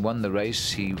Argentin won the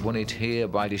race, he won it here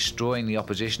by destroying the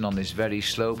opposition on this very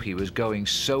slope. He was going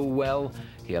so well,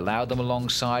 he allowed them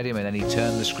alongside him, and then he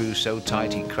turned the screw so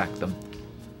tight he cracked them.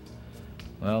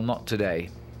 Well, not today.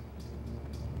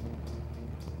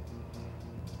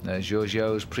 There's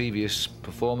Giorgio's previous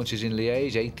performances in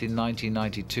Liège, 8th in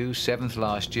 1992, 7th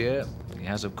last year. He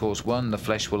has, of course, won the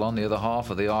Flèche Wallonne, the other half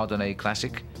of the Ardennais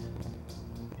Classic.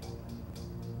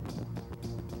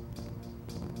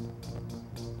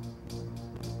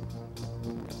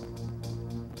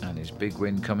 And his big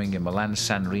win coming in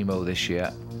Milan-San Remo this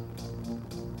year.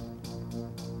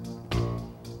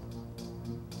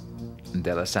 And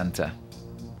De La Santa.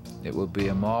 It would be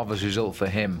a marvellous result for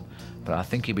him, but I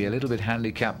think he'd be a little bit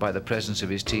handicapped by the presence of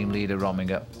his team leader,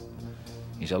 Rominger.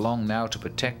 He's along now to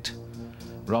protect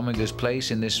Rominger's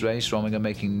place in this race. Rominger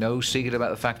making no secret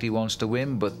about the fact he wants to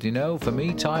win, but you know, for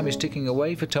me, time is ticking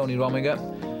away for Tony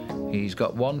Rominger. He's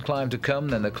got one climb to come,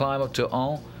 then the climb up to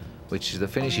Ans, which is the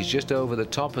finish is just over the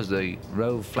top as the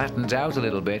road flattens out a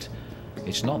little bit.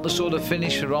 It's not the sort of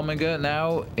finish for Rominger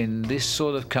now in this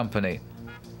sort of company.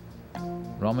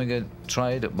 Rominger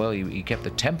tried, well, he kept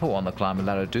the tempo on the climb of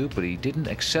La Redoute, but he didn't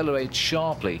accelerate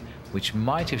sharply, which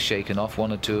might have shaken off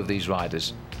one or two of these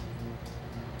riders.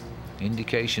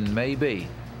 Indication may be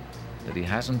that he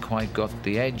hasn't quite got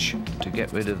the edge to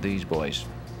get rid of these boys.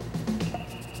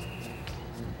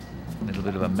 A little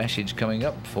bit of a message coming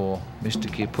up for Mr.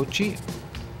 Chiappucci.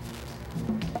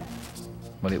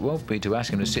 Well, it won't be to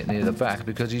ask him to sit near the back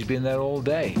because he's been there all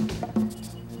day.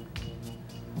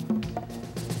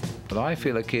 But I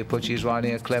feel that Chiappucci is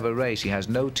riding a clever race. He has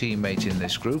no teammates in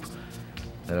this group.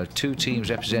 There are 2 teams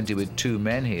represented with 2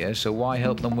 men here, so why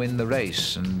help them win the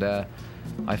race? And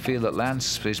I feel that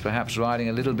Lance is perhaps riding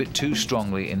a little bit too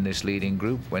strongly in this leading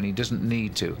group when he doesn't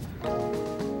need to.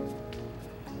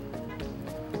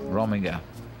 Rominger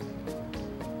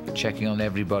checking on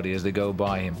everybody as they go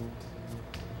by him.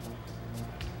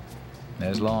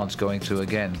 There's Lance going through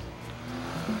again.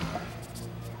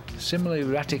 Similar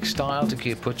erratic style to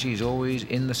Chiappucci. He's always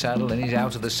in the saddle and he's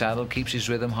out of the saddle, keeps his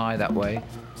rhythm high that way.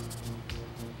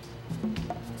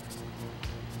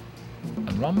 And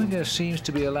Rominger seems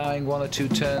to be allowing 1 or 2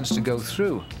 turns to go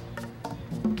through.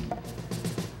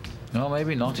 No,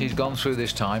 maybe not. He's gone through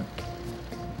this time.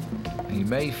 He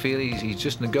may feel he's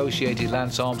just negotiated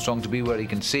Lance Armstrong to be where he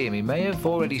can see him. He may have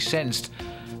already sensed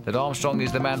that Armstrong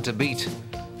is the man to beat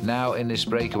now in this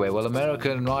breakaway. Well,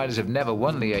 American riders have never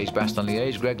won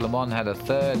Liège-Bastogne-Liège. Greg LeMond had a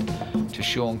 3rd to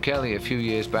Sean Kelly a few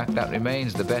years back. That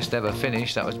remains the best ever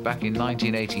finish. That was back in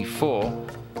 1984.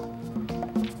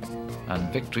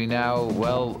 And victory now,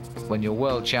 well, when you're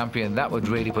world champion, that would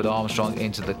really put Armstrong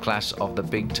into the class of the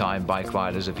big-time bike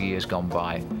riders of years gone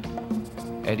by.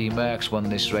 Eddie Merckx won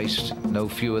this race no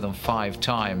fewer than 5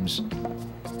 times.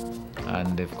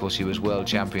 And, of course, he was world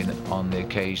champion on the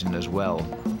occasion as well.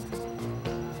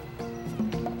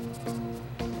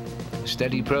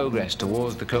 Steady progress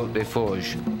towards the Côte des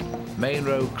Forges. Main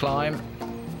road climb.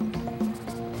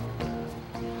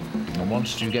 And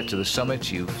once you get to the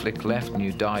summit, you flick left and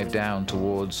you dive down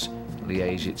towards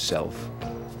Liège itself.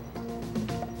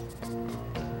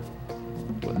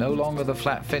 But no longer the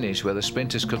flat finish where the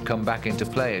sprinters could come back into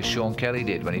play as Sean Kelly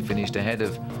did when he finished ahead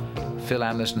of Phil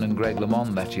Anderson and Greg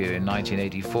LeMond that year in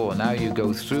 1984. Now you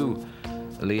go through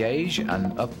Liège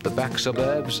and up the back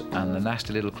suburbs and the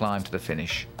nasty little climb to the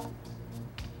finish.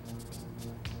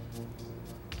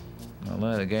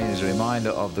 Well, that again is a reminder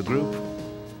of the group.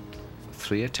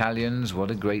 3 Italians. What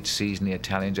a great season the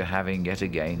Italians are having yet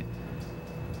again.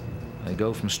 They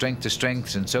go from strength to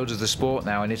strength, and so does the sport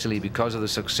now in Italy because of the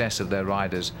success of their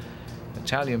riders.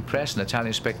 Italian press and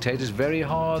Italian spectators very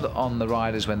hard on the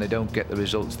riders when they don't get the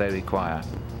results they require.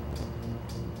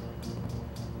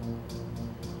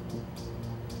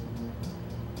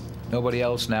 Nobody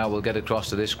else now will get across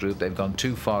to this group. They've gone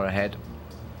too far ahead.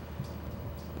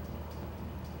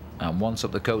 And once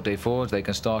up the Côte des Forges, they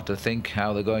can start to think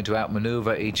how they're going to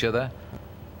outmaneuver each other.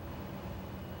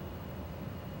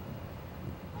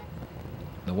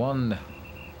 The one,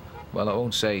 well, I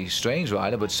won't say strange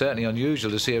rider, but certainly unusual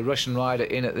to see a Russian rider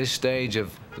in at this stage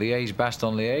of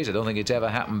Liège-Bastogne-Liège. I don't think it's ever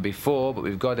happened before, but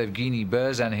we've got Evgeni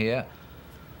Berzin here.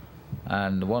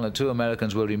 And 1 or 2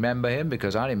 Americans will remember him,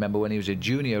 because I remember when he was a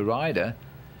junior rider,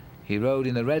 he rode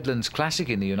in the Redlands Classic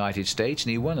in the United States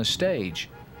and he won a stage.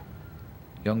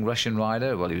 Young Russian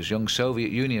rider, well, he was young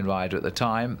Soviet Union rider at the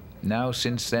time. Now,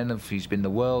 since then, he's been the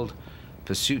world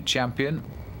pursuit champion,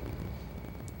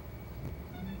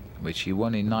 which he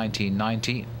won in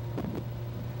 1990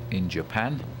 in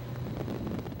Japan.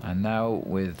 And now,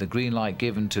 with the green light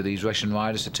given to these Russian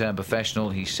riders to turn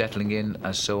professional, he's settling in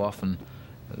as so often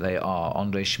they are.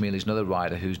 Andrei Schmil is another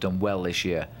rider who's done well this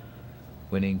year,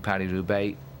 winning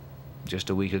Paris-Roubaix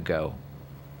just a week ago.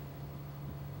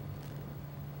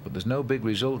 But there's no big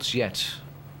results yet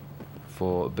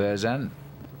for Berzin.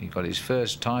 He got his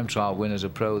first time trial win as a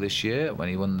pro this year when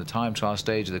he won the time trial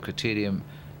stage of the Critérium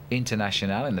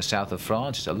International in the south of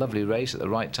France. It's a lovely race at the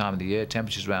right time of the year.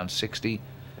 Temperatures around 60,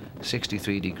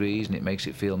 63 degrees, and it makes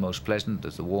it feel most pleasant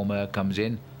as the warm air comes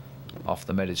in off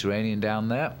the Mediterranean down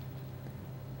there.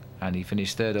 And he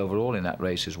finished 3rd overall in that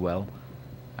race as well.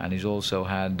 And he's also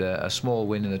had a small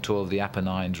win in the Tour of the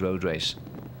Apennines road race.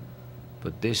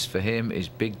 But this for him is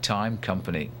big time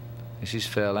company. This is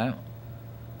Furlau,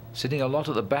 sitting a lot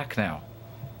at the back now.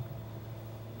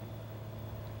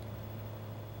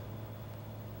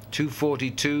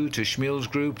 242 to Schmil's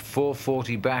group,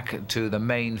 440 back to the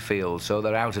main field, so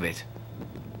they're out of it.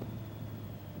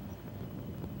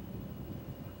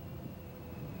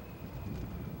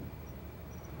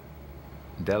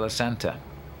 Della Santa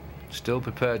still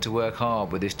prepared to work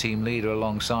hard with his team leader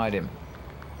alongside him.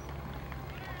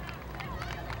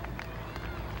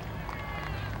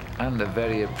 And a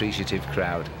very appreciative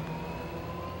crowd.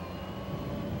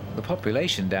 The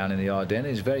population down in the Ardennes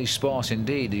is very sparse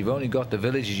indeed. You've only got the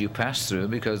villages you pass through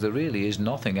because there really is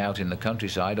nothing out in the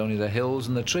countryside, only the hills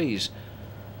and the trees.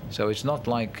 So it's not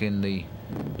like in the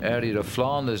area of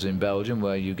Flanders in Belgium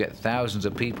where you get thousands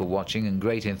of people watching and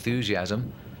great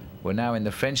enthusiasm. We're now in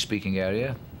the French-speaking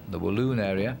area, the Walloon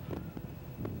area,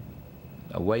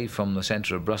 away from the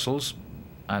centre of Brussels.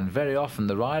 And very often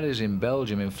the riders in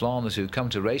Belgium, in Flanders, who come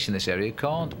to race in this area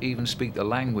can't even speak the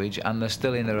language, and they're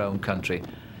still in their own country.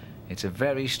 It's a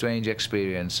very strange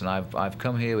experience, and I've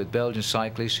come here with Belgian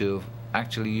cyclists who have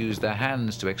actually used their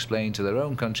hands to explain to their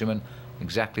own countrymen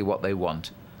exactly what they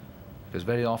want. Because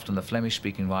very often the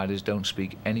Flemish-speaking riders don't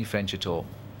speak any French at all.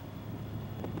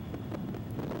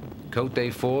 Côte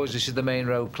des Forges, this is the main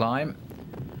road climb.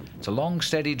 It's a long,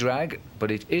 steady drag,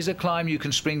 but it is a climb you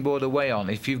can springboard away on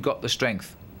if you've got the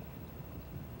strength.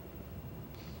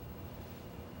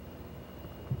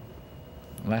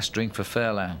 Last drink for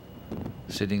Fairlane,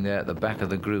 sitting there at the back of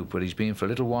the group where he's been for a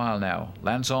little while now.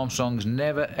 Lance Armstrong's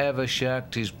never ever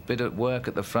shirked his bit of work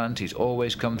at the front. He's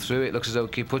always come through. It looks as though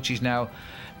Chiappucci's now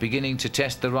beginning to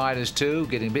test the riders too,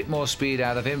 getting a bit more speed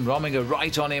out of him. Rominger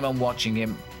right on him and watching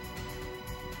him.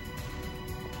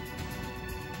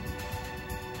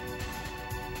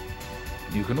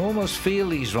 You can almost feel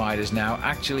these riders now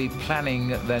actually planning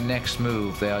their next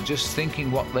move. They are just thinking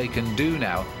what they can do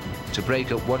now to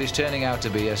break up what is turning out to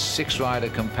be a 6-rider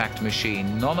compact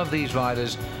machine. None of these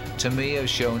riders, to me, have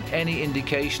shown any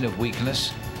indication of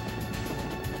weakness.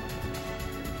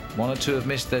 One or two have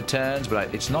missed their turns,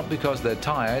 but it's not because they're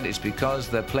tired, it's because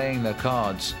they're playing their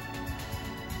cards.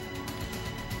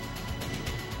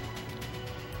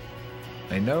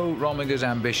 They know Rominger's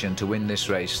ambition to win this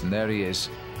race, and there he is.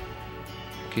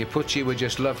 Chiappucci would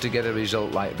just love to get a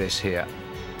result like this here.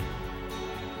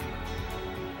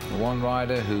 The one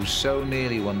rider who so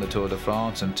nearly won the Tour de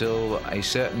France until a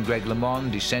certain Greg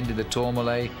LeMond descended the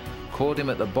Tourmalet, caught him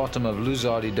at the bottom of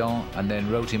Luzardidon and then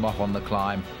wrote him off on the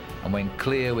climb, and went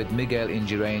clear with Miguel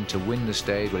Indurain to win the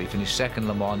stage, where he finished second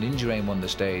LeMond. Indurain won the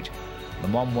stage,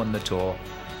 LeMond won the Tour,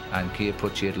 and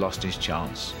Chiappucci had lost his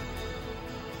chance.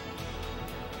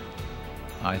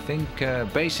 I think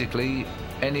basically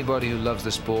anybody who loves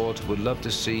the sport would love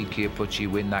to see Chiappucci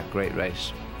win that great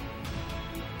race.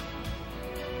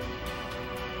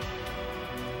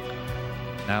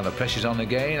 Now the pressure's on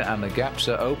again and the gaps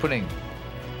are opening.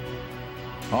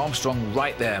 Armstrong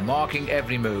right there, marking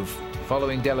every move,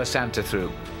 following Della Santa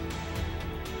through.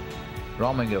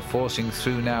 Rominger forcing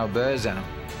through now Berzin.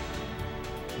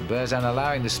 Berzin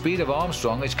allowing the speed of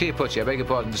Armstrong. It's Chiappucci, I beg your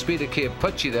pardon, the speed of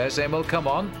Chiappucci there, saying, well, come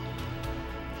on.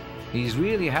 He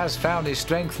really has found his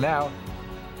strength now.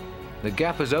 The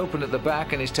gap has opened at the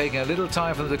back and it's taking a little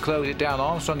time for them to close it down.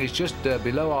 Armstrong is just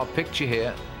below our picture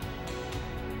here.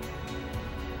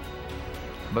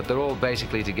 But they're all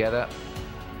basically together.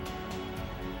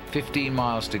 15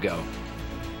 miles to go.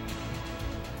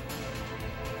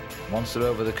 Once they're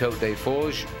over the Côte des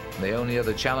Forges, the only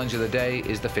other challenge of the day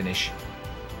is the finish.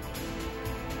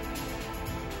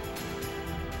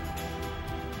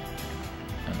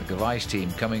 And the Gavais team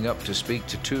coming up to speak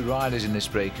to 2 riders in this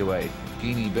breakaway,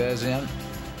 Evgeni Berzin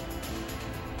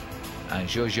and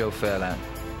Jojo Fairlane.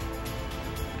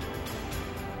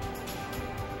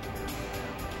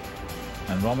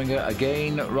 And Rominger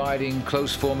again riding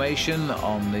close formation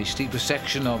on the steeper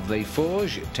section of the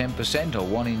Forge, 10% or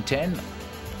 1 in 10,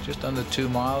 just under 2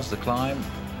 miles the climb.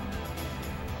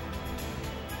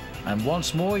 And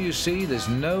once more you see there's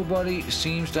nobody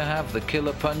seems to have the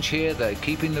killer punch here. They're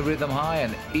keeping the rhythm high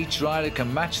and each rider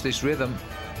can match this rhythm.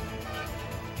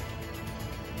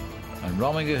 And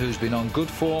Rominger, who's been on good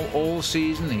form all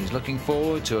season, he's looking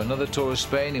forward to another Tour of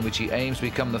Spain in which he aims to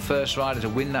become the first rider to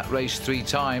win that race 3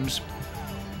 times.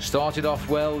 Started off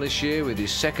well this year with his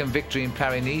 2nd victory in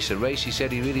Paris-Nice, a race he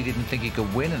said he really didn't think he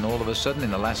could win, and all of a sudden in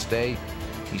the last day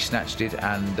he snatched it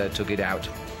and took it out.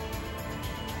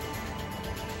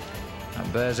 And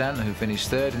Berzin, who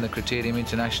finished 3rd in the Criterium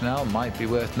International, might be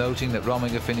worth noting that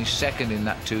Rominger finished 2nd in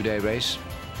that 2-day race.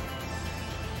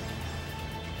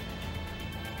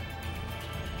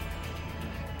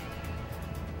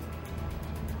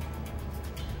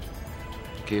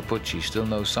 Chiappucci, still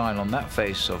no sign on that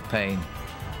face of pain,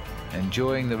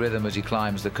 enjoying the rhythm as he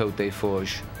climbs the Côte des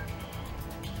Forges.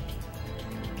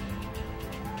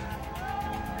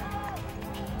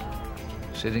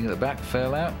 Sitting at the back,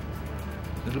 Fairlane.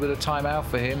 A little bit of time out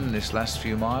for him this last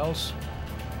few miles.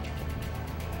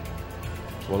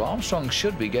 Well, Armstrong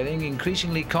should be getting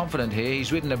increasingly confident here.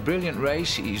 He's ridden a brilliant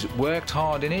race. He's worked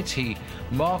hard in it. He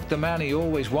marked the man he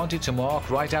always wanted to mark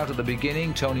right out at the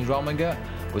beginning. Tony Rominger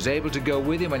was able to go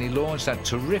with him when he launched that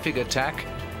terrific attack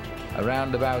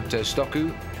around about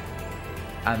Stoku.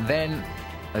 and then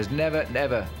has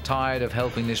never tired of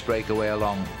helping this breakaway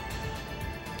along.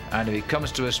 And if it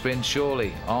comes to a sprint,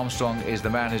 surely Armstrong is the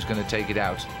man who's going to take it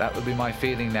out. That would be my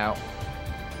feeling now.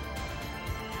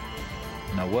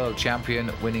 And a world champion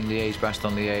winning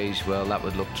Liège-Bastogne-Liège, well, that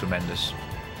would look tremendous.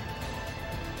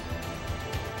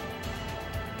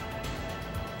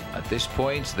 At this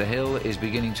point, the hill is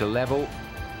beginning to level,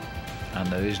 and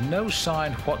there is no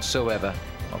sign whatsoever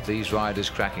of these riders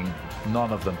cracking.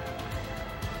 None of them.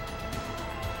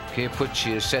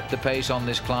 Chiappucci has set the pace on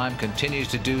this climb, continues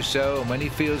to do so, and when he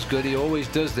feels good, he always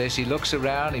does this. He looks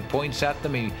around, he points at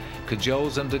them, he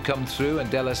cajoles them to come through, and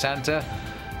Della Santa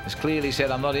has clearly said,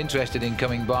 I'm not interested in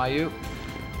coming by you.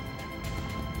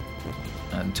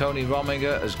 And Tony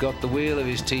Rominger has got the wheel of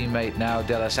his teammate now,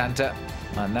 Della Santa,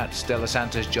 and that's Della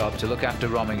Santa's job, to look after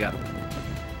Rominger.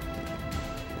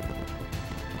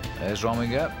 There's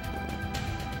Rominger.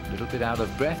 A little bit out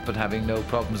of breath, but having no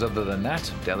problems other than that.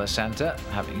 Della Santa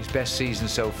having his best season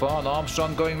so far, and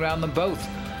Armstrong going round them both,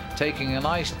 taking a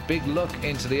nice big look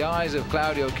into the eyes of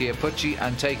Claudio Chiappucci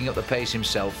and taking up the pace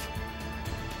himself.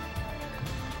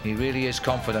 He really is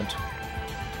confident.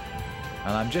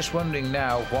 And I'm just wondering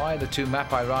now why the two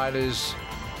Mapai riders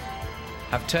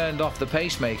have turned off the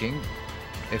pacemaking.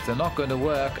 If they're not going to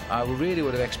work, I really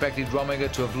would have expected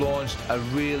Rominger to have launched a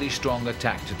really strong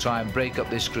attack to try and break up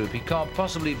this group. He can't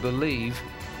possibly believe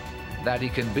that he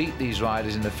can beat these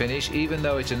riders in the finish, even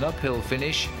though it's an uphill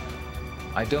finish.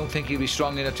 I don't think he'll be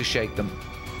strong enough to shake them.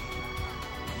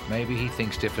 Maybe he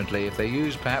thinks differently. If they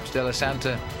use perhaps Della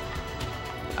Santa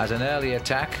as an early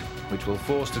attack, which will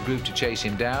force the group to chase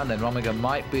him down, then Rominger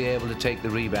might be able to take the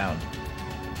rebound.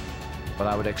 But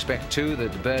I would expect too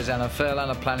that Berzin and Furlan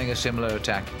are planning a similar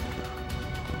attack.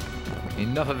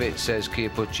 Enough of it, says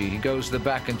Chiappucci. He goes to the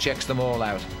back and checks them all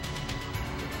out.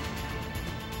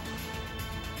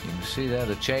 You can see there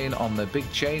the chain on the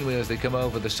big chain wheel as they come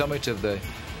over the summit of the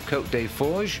Côte des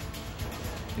Forges.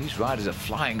 These riders are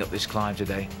flying up this climb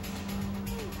today.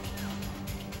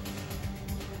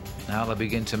 Now they'll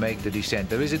begin to make the descent.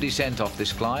 There is a descent off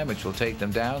this climb which will take them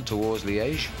down towards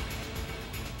Liège.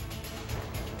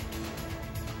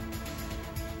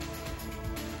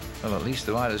 Well, at least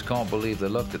the riders can't believe the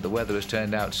luck that the weather has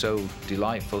turned out so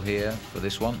delightful here for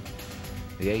this one.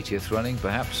 The 80th running,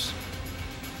 perhaps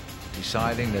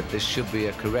deciding that this should be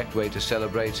a correct way to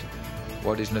celebrate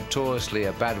what is notoriously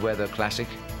a bad weather classic,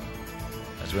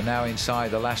 as we're now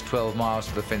inside the last 12 miles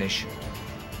to the finish.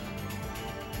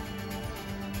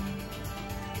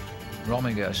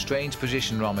 Rominger, a strange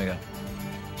position, Rominger.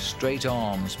 Straight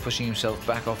arms, pushing himself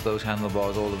back off those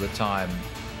handlebars all of the time.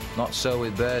 Not so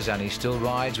with Berzin. He still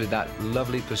rides with that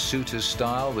lovely pursuiter's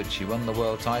style, which he won the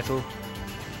world title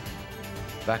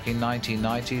back in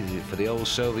 1990 for the old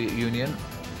Soviet Union.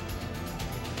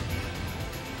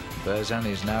 Berzin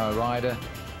is now a rider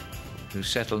who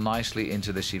settled nicely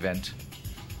into this event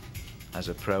as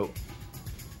a pro.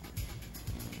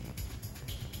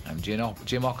 And Jim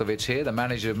Okovits here, the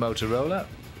manager of Motorola.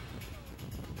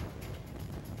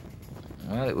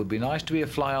 Well, it would be nice to be a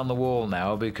fly on the wall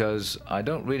now, because I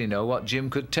don't really know what Jim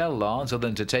could tell Lance other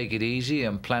than to take it easy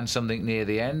and plan something near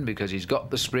the end, because he's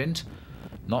got the sprint,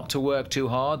 not to work too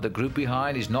hard. The group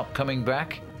behind is not coming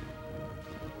back,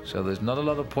 so there's not a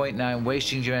lot of point now in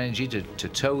wasting your energy to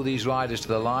tow these riders to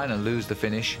the line and lose the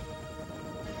finish.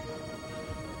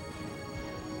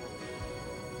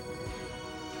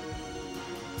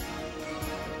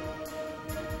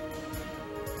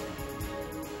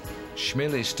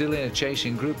 Schmill is still in a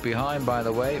chasing group behind, by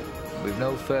the way. We've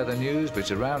no further news, but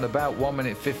it's around about 1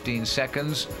 minute 15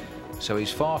 seconds. So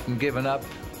he's far from giving up.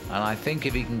 And I think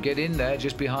if he can get in there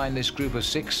just behind this group of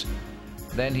 6,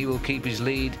 then he will keep his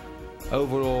lead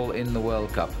overall in the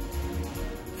World Cup.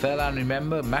 Furlan,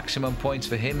 remember, maximum points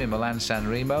for him in Milan-San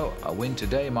Remo. A win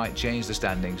today might change the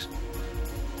standings.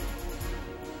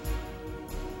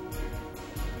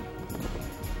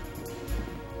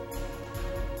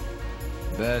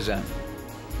 Berzin,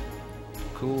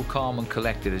 cool, calm and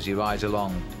collected as he rides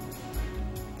along.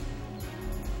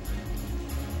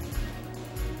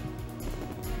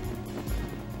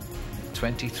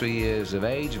 "23 years of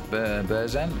age,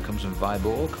 Berzin comes from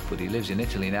Viborg, but he lives in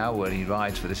Italy now, where he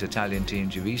rides for this Italian team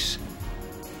Givis.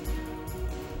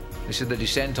 This is the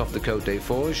descent off the Côte des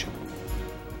Forges.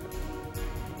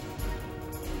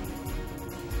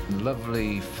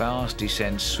 Lovely fast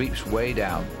descent, sweeps way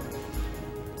down.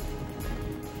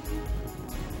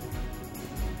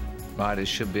 Riders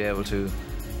should be able to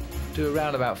do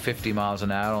around about 50 miles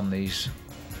an hour on these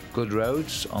good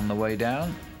roads on the way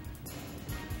down.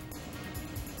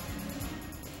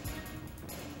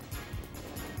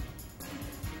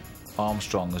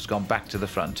 Armstrong has gone back to the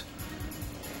front.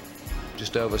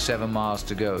 Just over 7 miles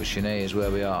to go. Chennai is where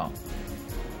we are.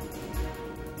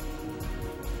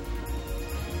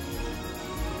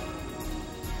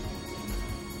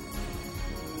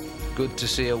 Good to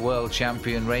see a world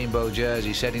champion rainbow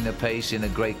jersey setting the pace in a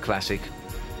great classic.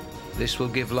 This will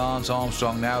give Lance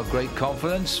Armstrong now great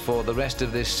confidence for the rest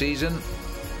of this season.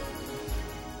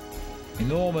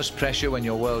 Enormous pressure when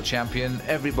you're world champion.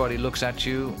 Everybody looks at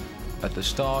you. At the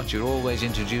start, you're always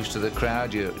introduced to the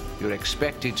crowd. You're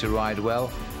expected to ride well.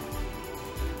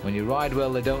 When you ride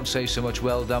well, they don't say so much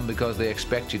well done because they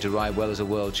expect you to ride well as a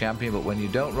world champion. But when you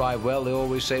don't ride well, they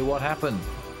always say what happened.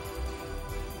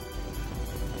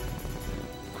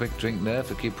 Quick drink there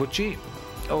for Kipucci.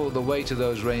 Oh, the weight of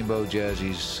those rainbow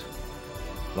jerseys,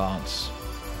 Lance.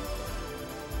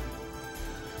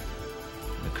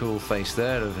 The cool face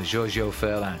there of Giorgio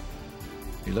Furlan.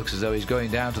 He looks as though he's going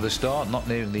down to the start, not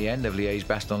nearing the end of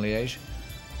Liège-Bastogne-Liège.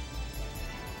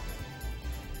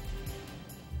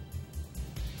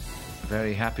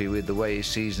 Very happy with the way his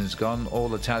season's gone.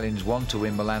 All Italians want to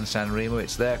win Milan-San Remo.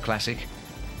 It's their classic.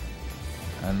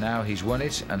 And now he's won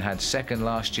it and had second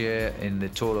last year in the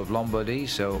Tour of Lombardy,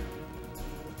 so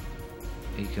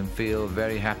he can feel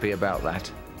very happy about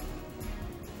that.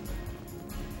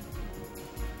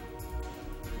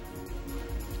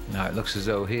 Now it looks as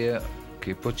though here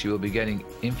Kipucci will be getting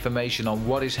information on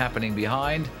what is happening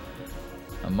behind,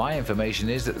 and my information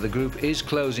is that the group is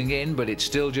closing in, but it's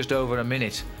still just over a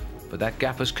minute. But that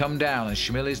gap has come down and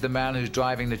Schmill is the man who's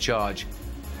driving the charge.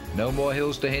 No more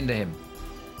hills to hinder him.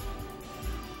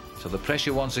 So the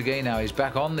pressure once again now is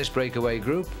back on this breakaway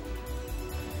group.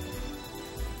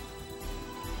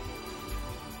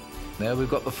 There we've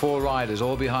got the 4 riders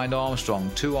all behind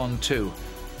Armstrong, 2 on 2.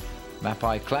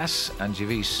 Mapai Class and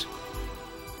Javis.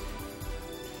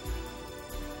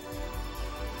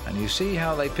 And you see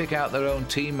how they pick out their own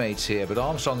teammates here, but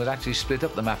Armstrong has actually split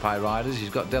up the Mapai riders.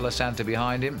 He's got Della Santa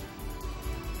behind him,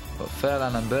 but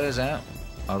Furlan and Berzin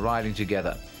are riding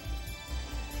together.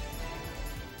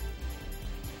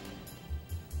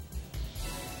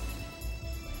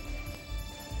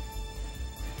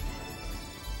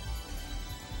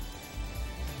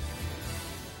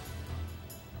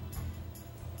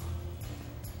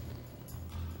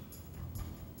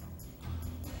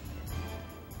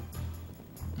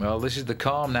 Well, this is the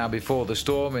calm now before the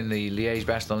storm in the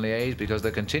Liège-Bastogne-Liège, because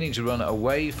they're continuing to run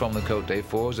away from the Côte des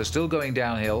Fours. They're still going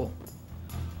downhill.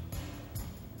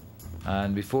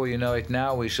 And before you know it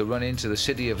now, we shall run into the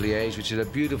city of Liège, which is a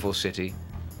beautiful city,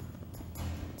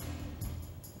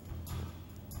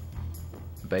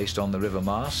 based on the River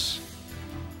Maas.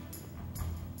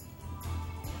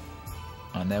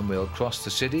 And then we'll cross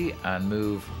the city and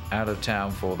move out of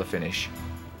town for the finish.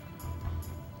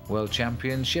 World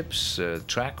Championships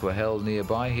track were held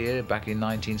nearby here back in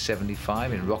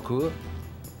 1975 in Rocourt.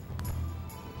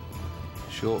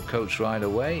 Short coach ride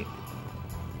away.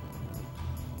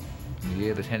 The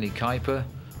year that Henny Kuiper,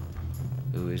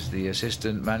 who is the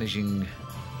assistant managing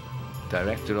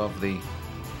director of the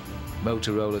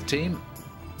Motorola team,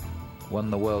 won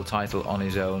the world title on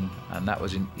his own, and that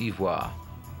was in Ivoire,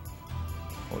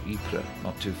 or Ypres,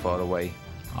 not too far away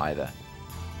either.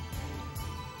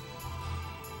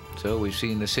 So we've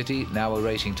seen the city, now we're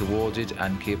racing towards it,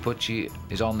 and Kipucci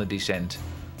is on the descent.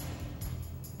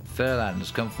 Furlan has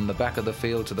come from the back of the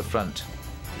field to the front,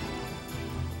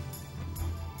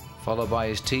 followed by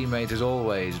his teammate as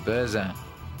always, Berzin.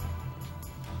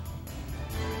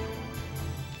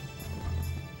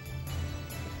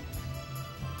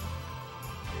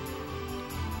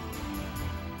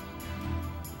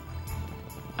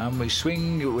 And we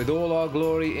swing with all our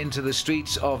glory into the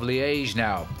streets of Liège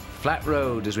now. Flat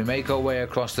road as we make our way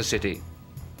across the city.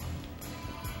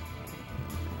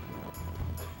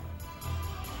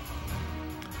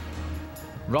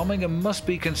 Rominger must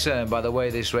be concerned by the way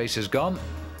this race has gone,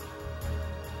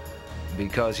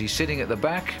 because he's sitting at the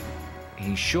back.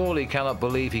 He surely cannot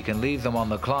believe he can leave them on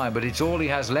the climb, but it's all he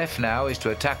has left now is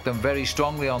to attack them very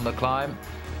strongly on the climb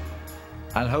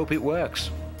and hope it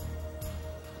works.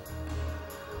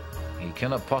 He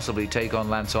cannot possibly take on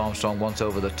Lance Armstrong once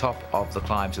over the top of the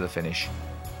climb to the finish.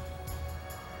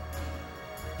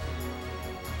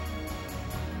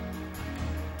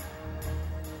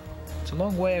 It's a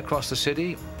long way across the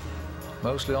city,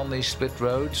 mostly on these split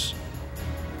roads.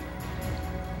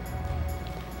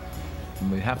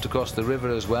 And we have to cross the river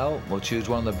as well. We'll choose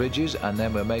one of the bridges and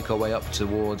then we'll make our way up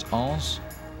towards Ans.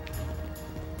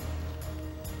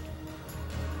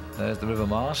 There's the River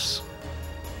Maas.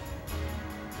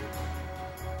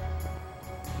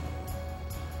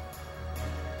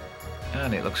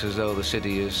 And it looks as though the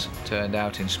city is turned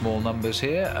out in small numbers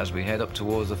here as we head up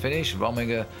towards the finish.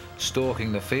 Rominger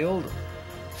stalking the field.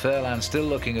 Furlan still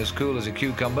looking as cool as a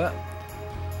cucumber.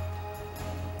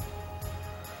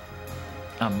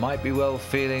 And might be well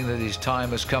feeling that his time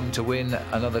has come to win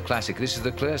another classic. This is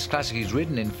the first classic he's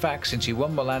ridden, in fact, since he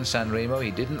won Milan-San Remo.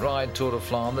 He didn't ride Tour de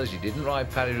Flanders, he didn't ride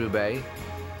Paris-Roubaix.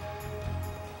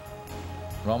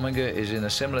 Rominger is in a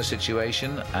similar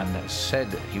situation and has said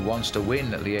he wants to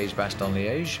win at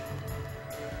Liège-Bastogne-Liège.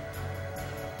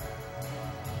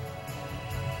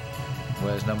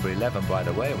 Wears number 11, by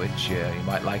the way, which you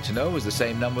might like to know was the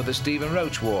same number that Stephen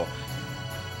Roche wore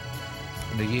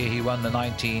the year he won the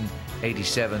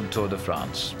 1987 Tour de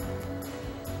France.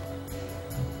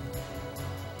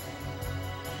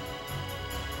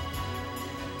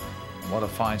 What a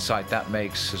fine sight that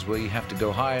makes, as we have to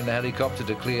go higher in the helicopter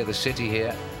to clear the city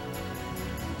here.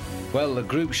 Well, the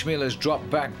group Schmil has dropped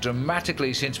back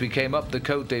dramatically since we came up the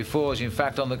Côte des Forges. In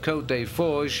fact, on the Côte des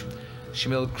Forges,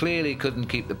 Schmil clearly couldn't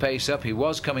keep the pace up. He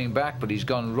was coming back, but he's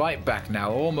gone right back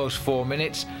now, almost 4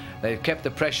 minutes. They've kept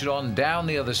the pressure on down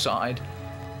the other side.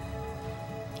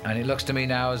 And it looks to me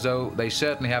now as though they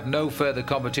certainly have no further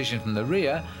competition from the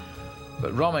rear.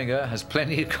 But Rominger has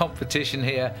plenty of competition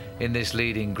here in this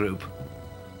leading group.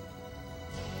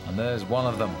 And there's one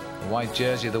of them, the white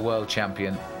jersey of the world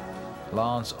champion,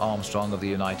 Lance Armstrong of the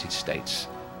United States.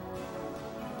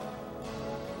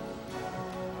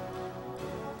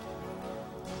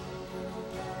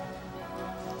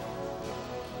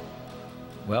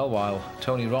 Well, while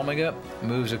Tony Rominger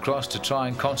moves across to try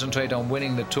and concentrate on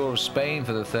winning the Tour of Spain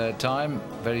for the 3rd time,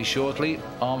 very shortly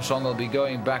Armstrong will be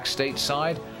going back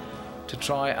stateside to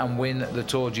try and win the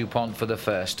Tour du Pont for the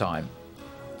 1st time,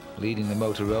 leading the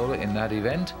Motorola in that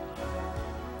event.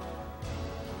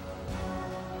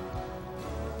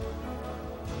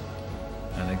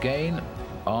 And again,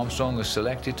 Armstrong has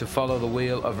selected to follow the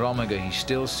wheel of Rominger. He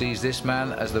still sees this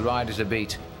man as the rider to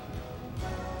beat.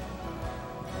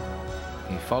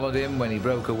 He followed him when he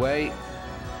broke away,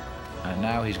 and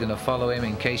now he's going to follow him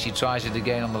in case he tries it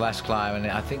again on the last climb. And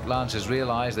I think Lance has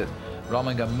realised that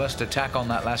Rominger must attack on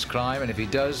that last climb, and if he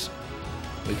does,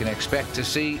 we can expect to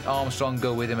see Armstrong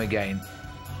go with him again.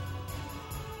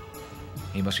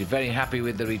 He must be very happy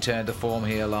with the return to form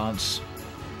here, Lance.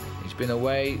 He's been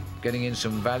away, getting in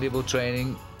some valuable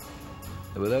training.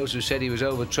 There were those who said he was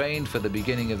overtrained for the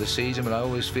beginning of the season, but I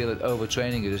always feel that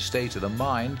overtraining is a state of the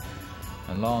mind,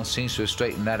 and Lance seems to have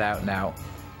straightened that out now.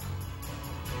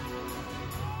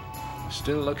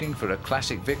 Still looking for a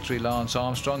classic victory, Lance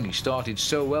Armstrong. He started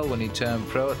so well when he turned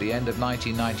pro at the end of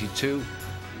 1992,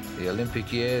 the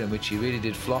Olympic year in which he really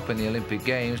did flop in the Olympic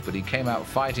Games, but he came out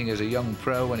fighting as a young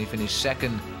pro when he finished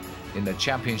 2nd in the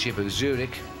Championship of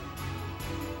Zurich.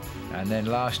 And then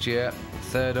last year,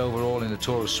 3rd overall in the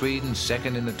Tour of Sweden,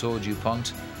 2nd in the Tour du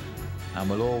Pont. And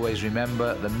we'll always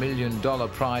remember the $1 million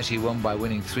prize he won by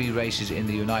winning 3 races in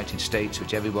the United States,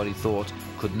 which everybody thought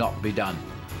could not be done.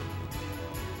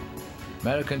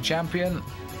 American champion,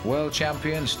 world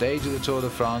champion, stage of the Tour de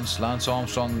France, Lance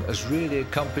Armstrong has really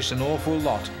accomplished an awful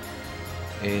lot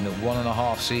in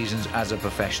 1.5 seasons as a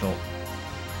professional.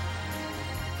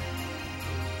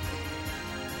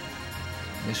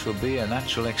 This will be a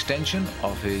natural extension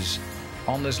of his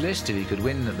honours list if he could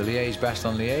win at the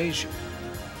Liège-Bastogne-Liège.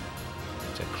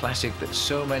 It's a classic that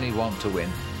so many want to win.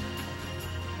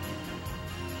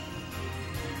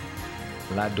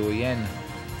 La Doyenne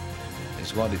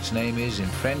is what its name is in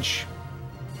French.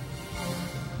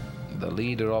 The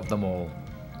leader of them all.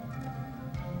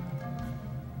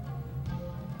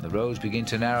 The roads begin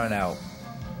to narrow now.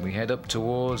 We head up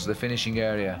towards the finishing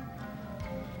area.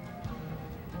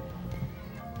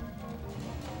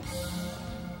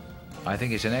 I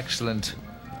think it's an excellent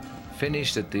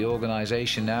finish that the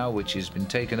organisation now, which has been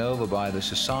taken over by the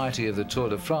Society of the Tour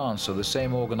de France, so the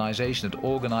same organisation that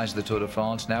organised the Tour de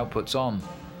France, now puts on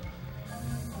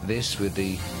this with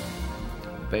the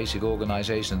basic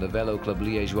organisation of the Vélo Club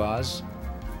Liégeoise,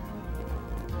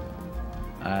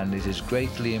 and it has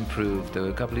greatly improved. Though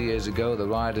a couple of years ago the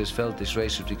riders felt this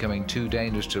race was becoming too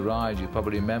dangerous to ride. You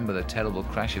probably remember the terrible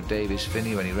crash of Davis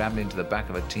Finney when he rammed into the back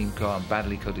of a team car and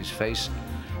badly cut his face.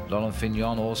 Laurent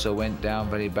Fignon also went down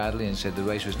very badly and said the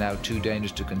race was now too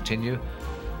dangerous to continue.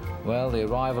 Well, the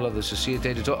arrival of the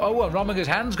Société de Tour... Oh, and Rominger's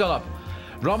hand's gone up.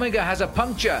 Rominger has a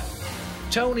puncture.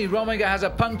 Tony Rominger has a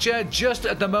puncture just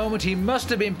at the moment. He must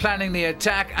have been planning the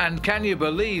attack, and can you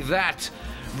believe that?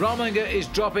 Rominger is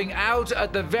dropping out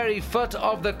at the very foot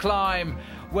of the climb.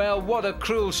 Well, what a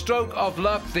cruel stroke of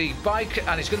luck. The bike,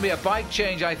 and it's going to be a bike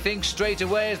change, I think, straight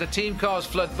away as the team cars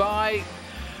flood by.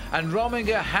 And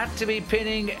Rominger had to be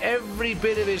pinning every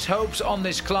bit of his hopes on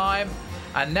this climb.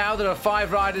 And now there are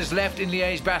 5 riders left in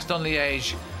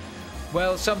Liège-Bastogne-Liège.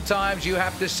 Well, sometimes you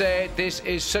have to say it, this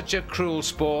is such a cruel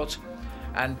sport.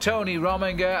 And Tony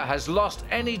Rominger has lost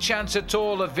any chance at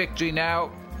all of victory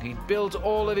now. He built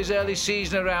all of his early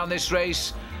season around this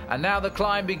race. And now the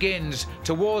climb begins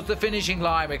towards the finishing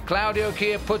line with Claudio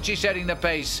Chiappucci setting the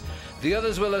pace. The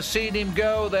others will have seen him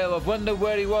go. They'll have wondered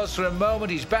where he was for a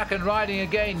moment. He's back and riding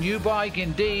again. New bike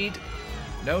indeed.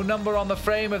 No number on the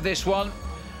frame of this one.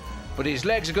 But his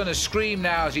legs are going to scream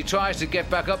now as he tries to get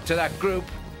back up to that group.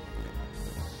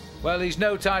 Well, he's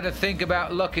no time to think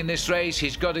about luck in this race.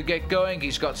 He's got to get going.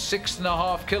 He's got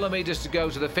 6.5 kilometres to go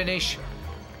to the finish.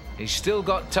 He's still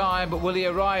got time, but will he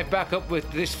arrive back up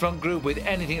with this front group with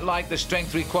anything like the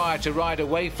strength required to ride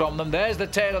away from them? There's the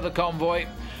tail of the convoy.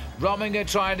 Rominger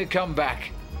trying to come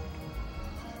back.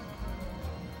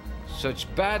 Such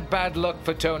bad luck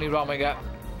for Tony Rominger.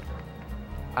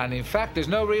 And in fact, there's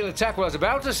no real attack. Well, I was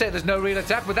about to say there's no real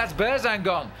attack, but that's Berzin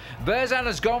gone. Berzin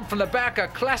has gone from the back, a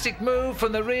classic move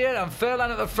from the rear, and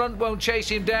Furlan at the front won't chase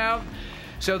him down.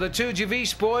 So the two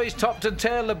Javis boys topped and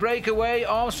tailed the breakaway.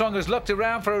 Armstrong has looked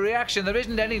around for a reaction. There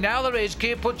isn't any. Now there is.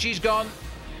 Chiappucci's gone.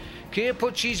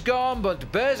 Chiappucci's gone,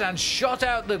 but Berzin shot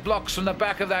out the blocks from the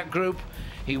back of that group.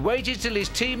 He waited till his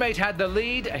teammate had the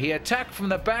lead. He attacked from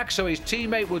the back so his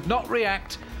teammate would not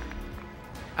react.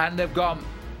 And they've gone.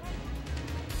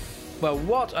 Well,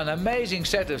 what an amazing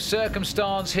set of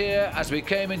circumstance here as we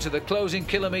came into the closing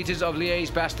kilometres of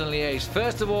Liège-Bastogne-Liège.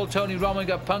 First of all, Tony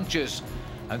Rominger punctures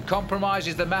and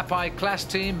compromises the Mapai class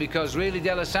team because really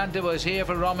De La Santa was here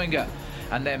for Rominger.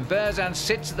 And then Berzin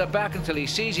sits at the back until he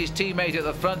sees his teammate at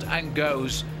the front and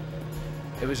goes.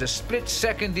 It was a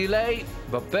split-second delay,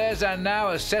 but Berzin now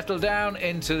has settled down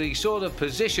into the sort of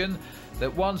position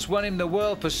that once won him the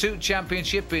World Pursuit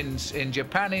Championship in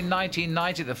Japan in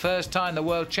 1990, the first time the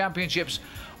World Championships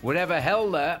were ever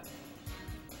held there.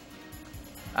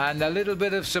 And a little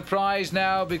bit of surprise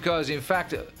now because, in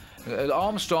fact,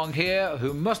 Armstrong here,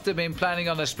 who must have been planning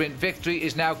on a sprint victory,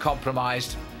 is now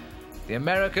compromised. The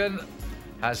American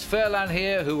has Furlan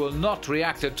here, who will not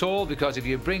react at all because if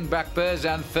you bring back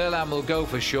Berzin, Furlan will go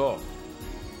for sure.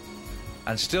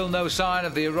 And still no sign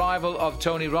of the arrival of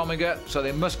Tony Rominger, so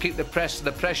they must keep the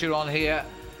pressure on here.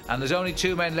 And there's only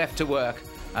two men left to work,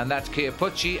 and that's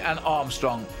Chiappucci and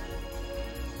Armstrong.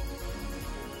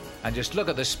 And just look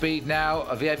at the speed now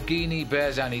of Evgeni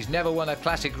Berzin. He's never won a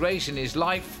classic race in his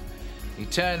life. He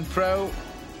turned pro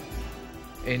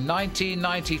in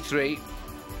 1993.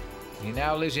 He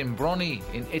now lives in Broni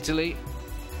in Italy.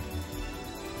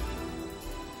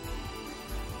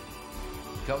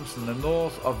 Comes from the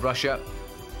north of Russia,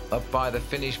 up by the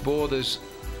Finnish borders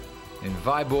in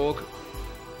Viborg,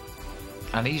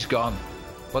 and he's gone.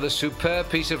 What a superb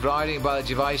piece of riding by the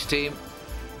Javis team.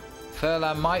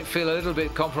 Furlan might feel a little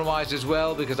bit compromised as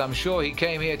well because I'm sure he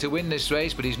came here to win this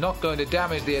race, but he's not going to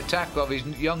damage the attack of his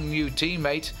young new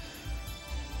teammate.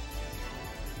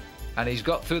 And he's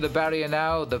got through the barrier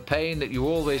now, the pain that you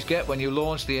always get when you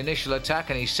launch the initial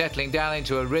attack, and he's settling down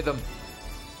into a rhythm.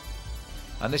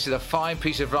 And this is a fine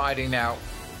piece of riding now.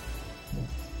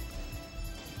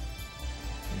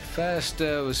 He first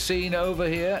was seen over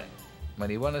here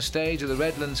when he won a stage of the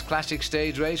Redlands Classic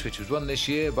Stage Race, which was won this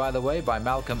year, by the way, by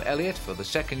Malcolm Elliott for the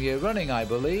second year running, I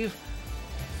believe.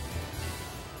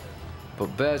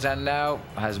 But Berzin now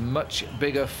has much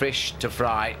bigger fish to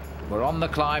fry. We're on the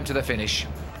climb to the finish.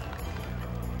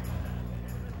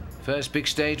 First big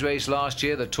stage race last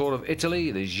year, the Tour of Italy,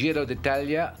 the Giro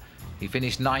d'Italia. He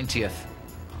finished 90th.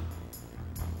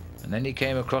 And then he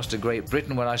came across to Great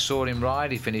Britain where I saw him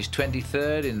ride. He finished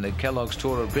 23rd in the Kellogg's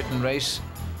Tour of Britain race.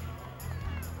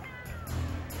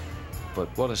 But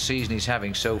what a season he's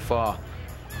having so far.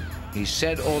 He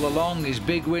said all along his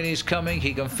big win is coming.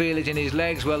 He can feel it in his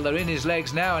legs. Well, they're in his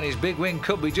legs now, and his big win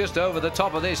could be just over the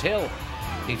top of this hill.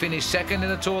 He finished second in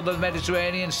the Tour of the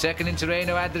Mediterranean, second in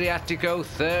Tirreno Adriatico,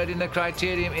 third in the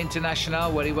Criterium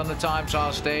International where he won the time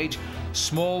trial stage,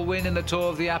 small win in the Tour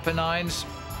of the Apennines,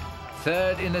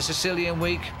 third in the Sicilian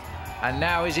Week, and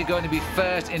now is he going to be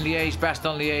first in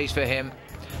Liège-Bastogne-Liège for him?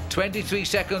 23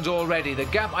 seconds already. The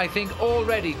gap, I think,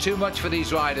 already too much for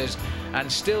these riders. And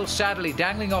still, sadly,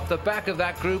 dangling off the back of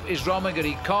that group is Rominger.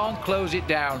 He can't close it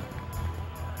down.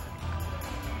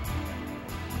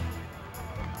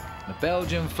 The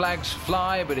Belgian flags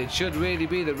fly, but it should really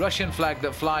be the Russian flag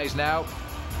that flies now,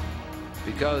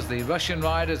 because the Russian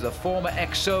riders, the former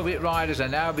ex-Soviet riders, are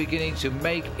now beginning to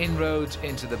make inroads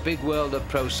into the big world of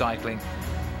pro cycling.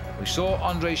 We saw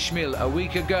André Schmil a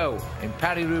week ago in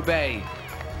Paris-Roubaix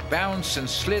bounce and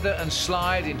slither and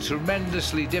slide in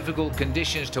tremendously difficult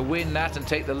conditions to win that and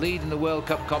take the lead in the World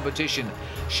Cup competition.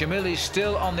 Schmil is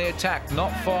still on the attack,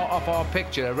 not far off our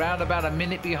picture, around about a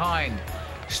minute behind.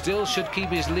 Still should keep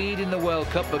his lead in the World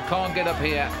Cup, but can't get up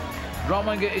here.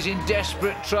 Rominger is in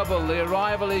desperate trouble. The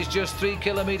arrival is just 3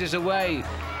 kilometers away.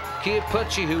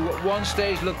 Kierpucci, who at one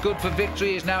stage looked good for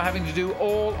victory, is now having to do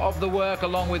all of the work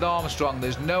along with Armstrong.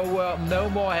 There's no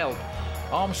more help.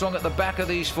 Armstrong at the back of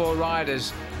these 4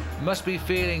 riders must be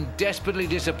feeling desperately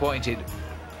disappointed.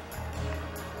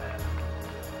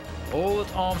 All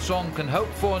that Armstrong can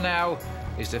hope for now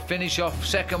is to finish off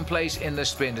second place in the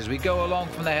sprint as we go along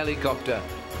from the helicopter.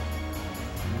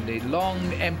 The long,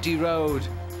 empty road.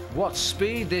 What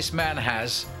speed this man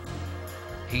has.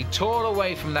 He tore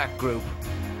away from that group.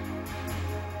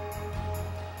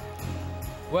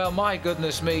 Well, my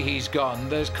goodness me, he's gone.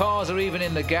 Those cars are even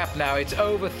in the gap now. It's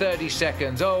over 30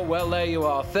 seconds. Oh, well, there you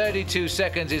are. 32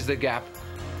 seconds is the gap.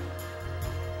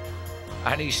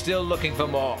 And he's still looking for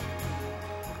more.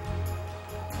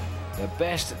 The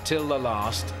best till the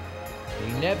last.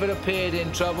 He never appeared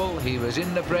in trouble. He was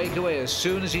in the breakaway as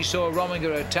soon as he saw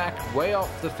Rominger attack way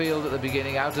off the field at the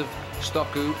beginning, out of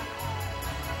Stoku.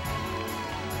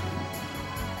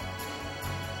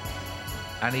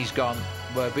 And he's gone.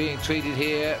 We're being treated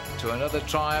here to another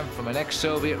triumph from an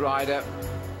ex-Soviet rider.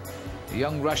 The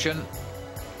young Russian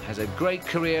has a great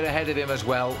career ahead of him as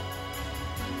well.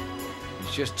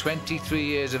 He's just 23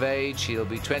 years of age. He'll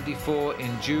be 24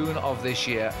 in June of this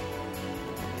year,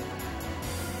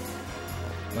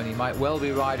 when he might well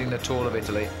be riding the Tour of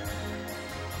Italy.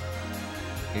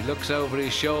 He looks over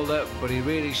his shoulder, but he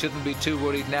really shouldn't be too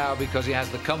worried now because he has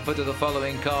the comfort of the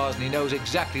following cars and he knows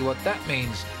exactly what that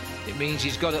means. It means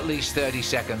he's got at least 30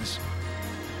 seconds.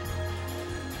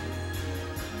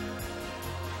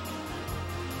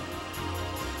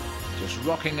 Just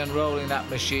rocking and rolling that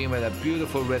machine with a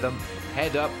beautiful rhythm.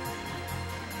 Head up,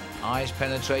 eyes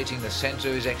penetrating the centre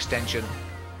of his extension.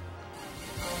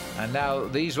 And now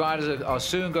these riders are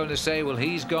soon going to say, well,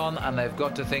 he's gone, and they've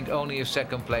got to think only of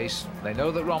second place. They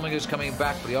know that Rominger's coming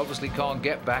back, but he obviously can't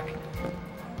get back.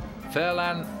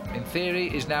 Furlan, in theory,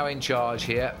 is now in charge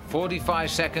here. 45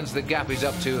 seconds the gap is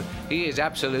up to. He is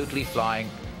absolutely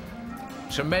flying.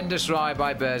 Tremendous ride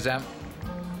by Berzin.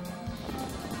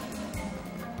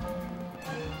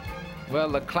 Well,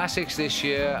 the classics this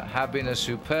year have been a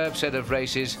superb set of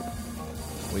races.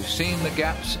 We've seen the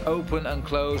gaps open and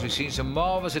close. We've seen some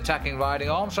marvellous attacking riding.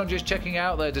 Armstrong just checking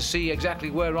out there to see exactly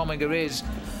where Rominger is.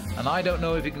 And I don't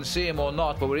know if you can see him or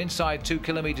not, but we're inside 2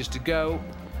 kilometers to go.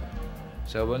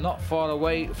 So we're not far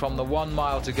away from the 1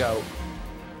 mile to go.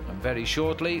 And very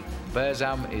shortly,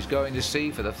 Berzin is going to see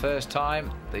for the first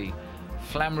time the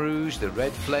Flamme Rouge, the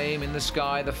red flame in the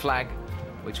sky, the flag,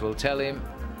 which will tell him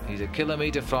he's a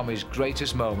kilometre from his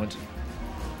greatest moment.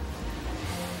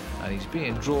 And he's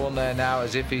being drawn there now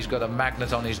as if he's got a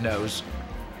magnet on his nose.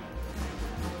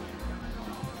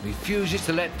 Refuses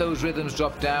to let those rhythms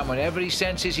drop down. Whenever he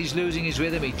senses he's losing his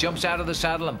rhythm, he jumps out of the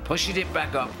saddle and pushes it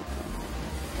back up.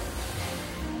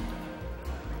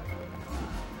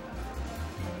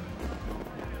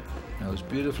 Those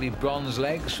beautifully bronze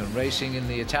legs from racing in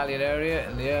the Italian area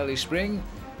in the early spring.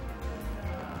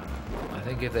 I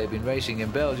think if they'd been racing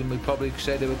in Belgium, we'd probably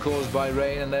say they were caused by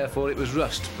rain and therefore it was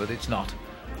rust, but it's not.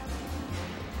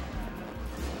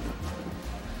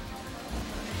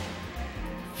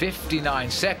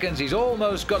 59 seconds. He's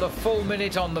almost got a full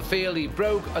minute on the field. He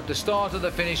broke at the start of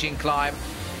the finishing climb.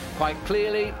 Quite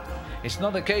clearly, it's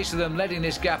not a case of them letting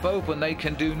this gap open. They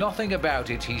can do nothing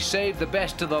about it. He saved the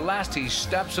best to the last.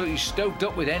 He's absolutely stoked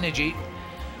up with energy.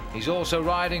 He's also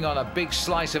riding on a big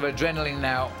slice of adrenaline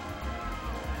now.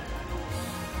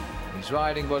 He's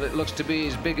riding what it looks to be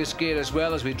his biggest gear as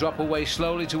well as we drop away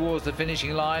slowly towards the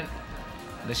finishing line.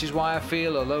 This is why I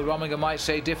feel, although Rominger might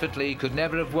say differently, he could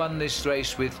never have won this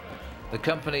race with the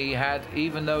company he had,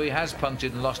 even though he has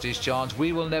punctured and lost his chance.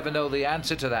 We will never know the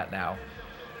answer to that now.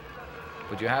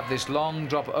 But you have this long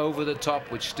drop over the top,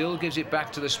 which still gives it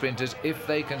back to the sprinters if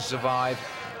they can survive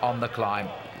on the climb.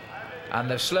 And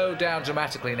they've slowed down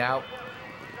dramatically now.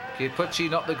 Kierpucci,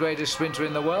 not the greatest sprinter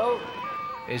in the world,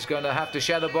 is going to have to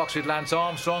shadow box with Lance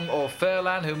Armstrong or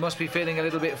Furlan, who must be feeling a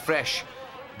little bit fresh.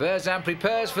 Berzin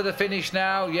prepares for the finish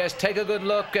now. Yes, take a good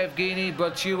look, Evgeni,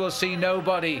 but you will see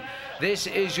nobody. This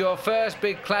is your first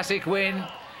big classic win,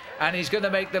 and he's going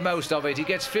to make the most of it. He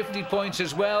gets 50 points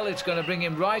as well. It's going to bring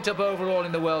him right up overall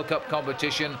in the World Cup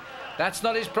competition. That's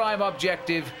not his prime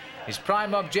objective. His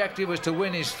prime objective was to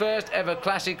win his first ever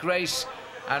classic race,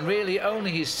 and really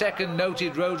only his second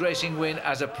noted road racing win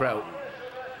as a pro.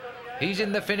 He's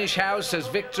in the finish house as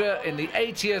victor in the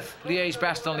 80th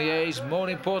Liège-Bastogne-Liège.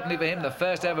 More importantly for him, the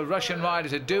first ever Russian rider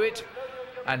to do it.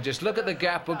 And just look at the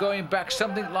gap. We're going back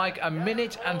something like a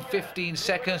minute and 15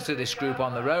 seconds to this group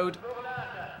on the road.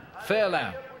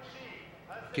 Furlan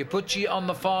Kierpucci on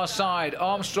the far side.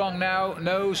 Armstrong now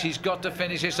knows he's got to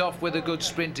finish this off with a good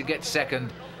sprint to get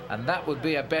second, and that would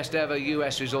be a best ever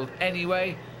US result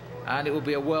anyway, and it will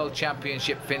be a World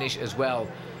Championship finish as well.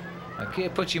 And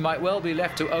Kierpucci might well be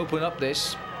left to open up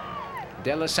this.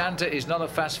 Della Santa is not a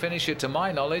fast finisher to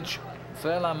my knowledge.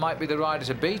 Furlan might be the rider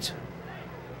to beat.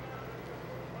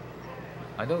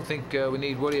 I don't think we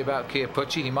need worry about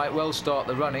Kierpucci. He might well start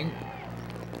the running,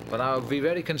 but I would be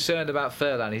very concerned about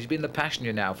Furlan. He's been the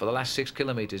passenger now for the last 6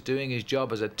 kilometres, doing his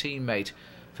job as a teammate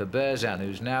for Berzin,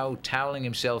 who's now toweling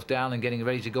himself down and getting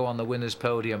ready to go on the winner's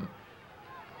podium.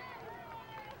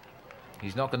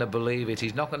 He's not going to believe it.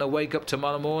 He's not going to wake up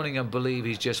tomorrow morning and believe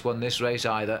he's just won this race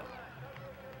either.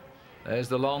 There's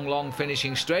the long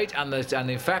finishing straight, and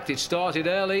in fact it started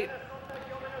early.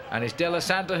 And it's Della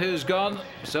Santa who's gone,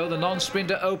 so the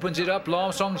non-sprinter opens it up.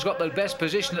 Armstrong's got the best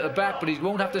position at the back, but he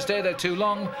won't have to stay there too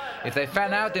long. If they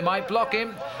fan out, they might block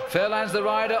him. Furlan's the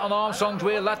rider on Armstrong's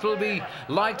wheel. That will be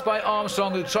liked by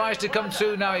Armstrong, who tries to come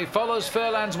through now. He follows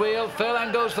Furlan's wheel.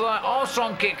 Furlan goes for the line.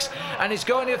 Armstrong kicks, and it's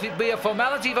going to be a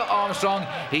formality for Armstrong.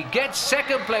 He gets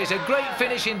second place. A great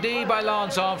finish indeed by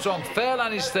Lance Armstrong.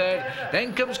 Furlan is third.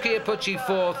 Then comes Kierpucci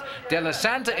fourth. Della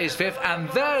Santa is fifth. And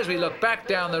there, as we look back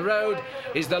down the road,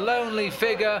 is the lonely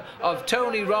figure of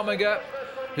Tony Rominger,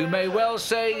 who may well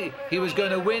say he was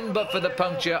going to win but for the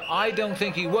puncture. I don't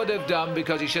think he would have done,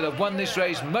 because he should have won this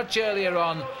race much earlier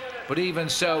on, but even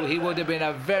so he would have been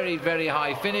a very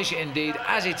high finish indeed.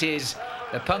 As it is,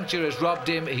 the puncture has robbed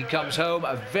him. He comes home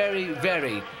a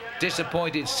very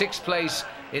disappointed 6th place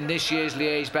in this year's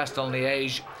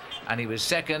Liège-Bastogne-Liège, and he was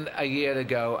second a year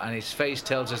ago, and his face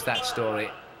tells us that story.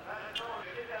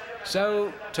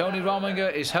 So Tony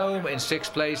Rominger is home in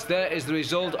 6th place. There is the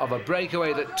result of a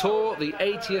breakaway that tore the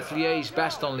 80th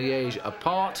Liège-Bastogne-Liège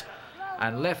apart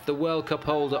and left the World Cup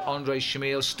holder André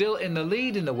Schmil still in the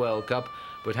lead in the World Cup,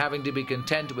 but having to be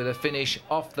content with a finish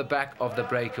off the back of the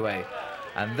breakaway.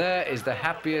 And there is the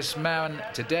happiest man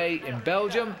today in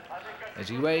Belgium as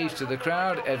he waves to the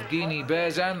crowd, Evgeni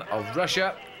Berzin of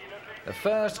Russia, the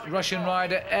first Russian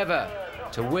rider ever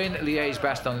to win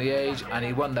Liège-Bastogne-Liège, and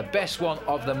he won the best one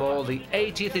of them all, the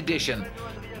 80th edition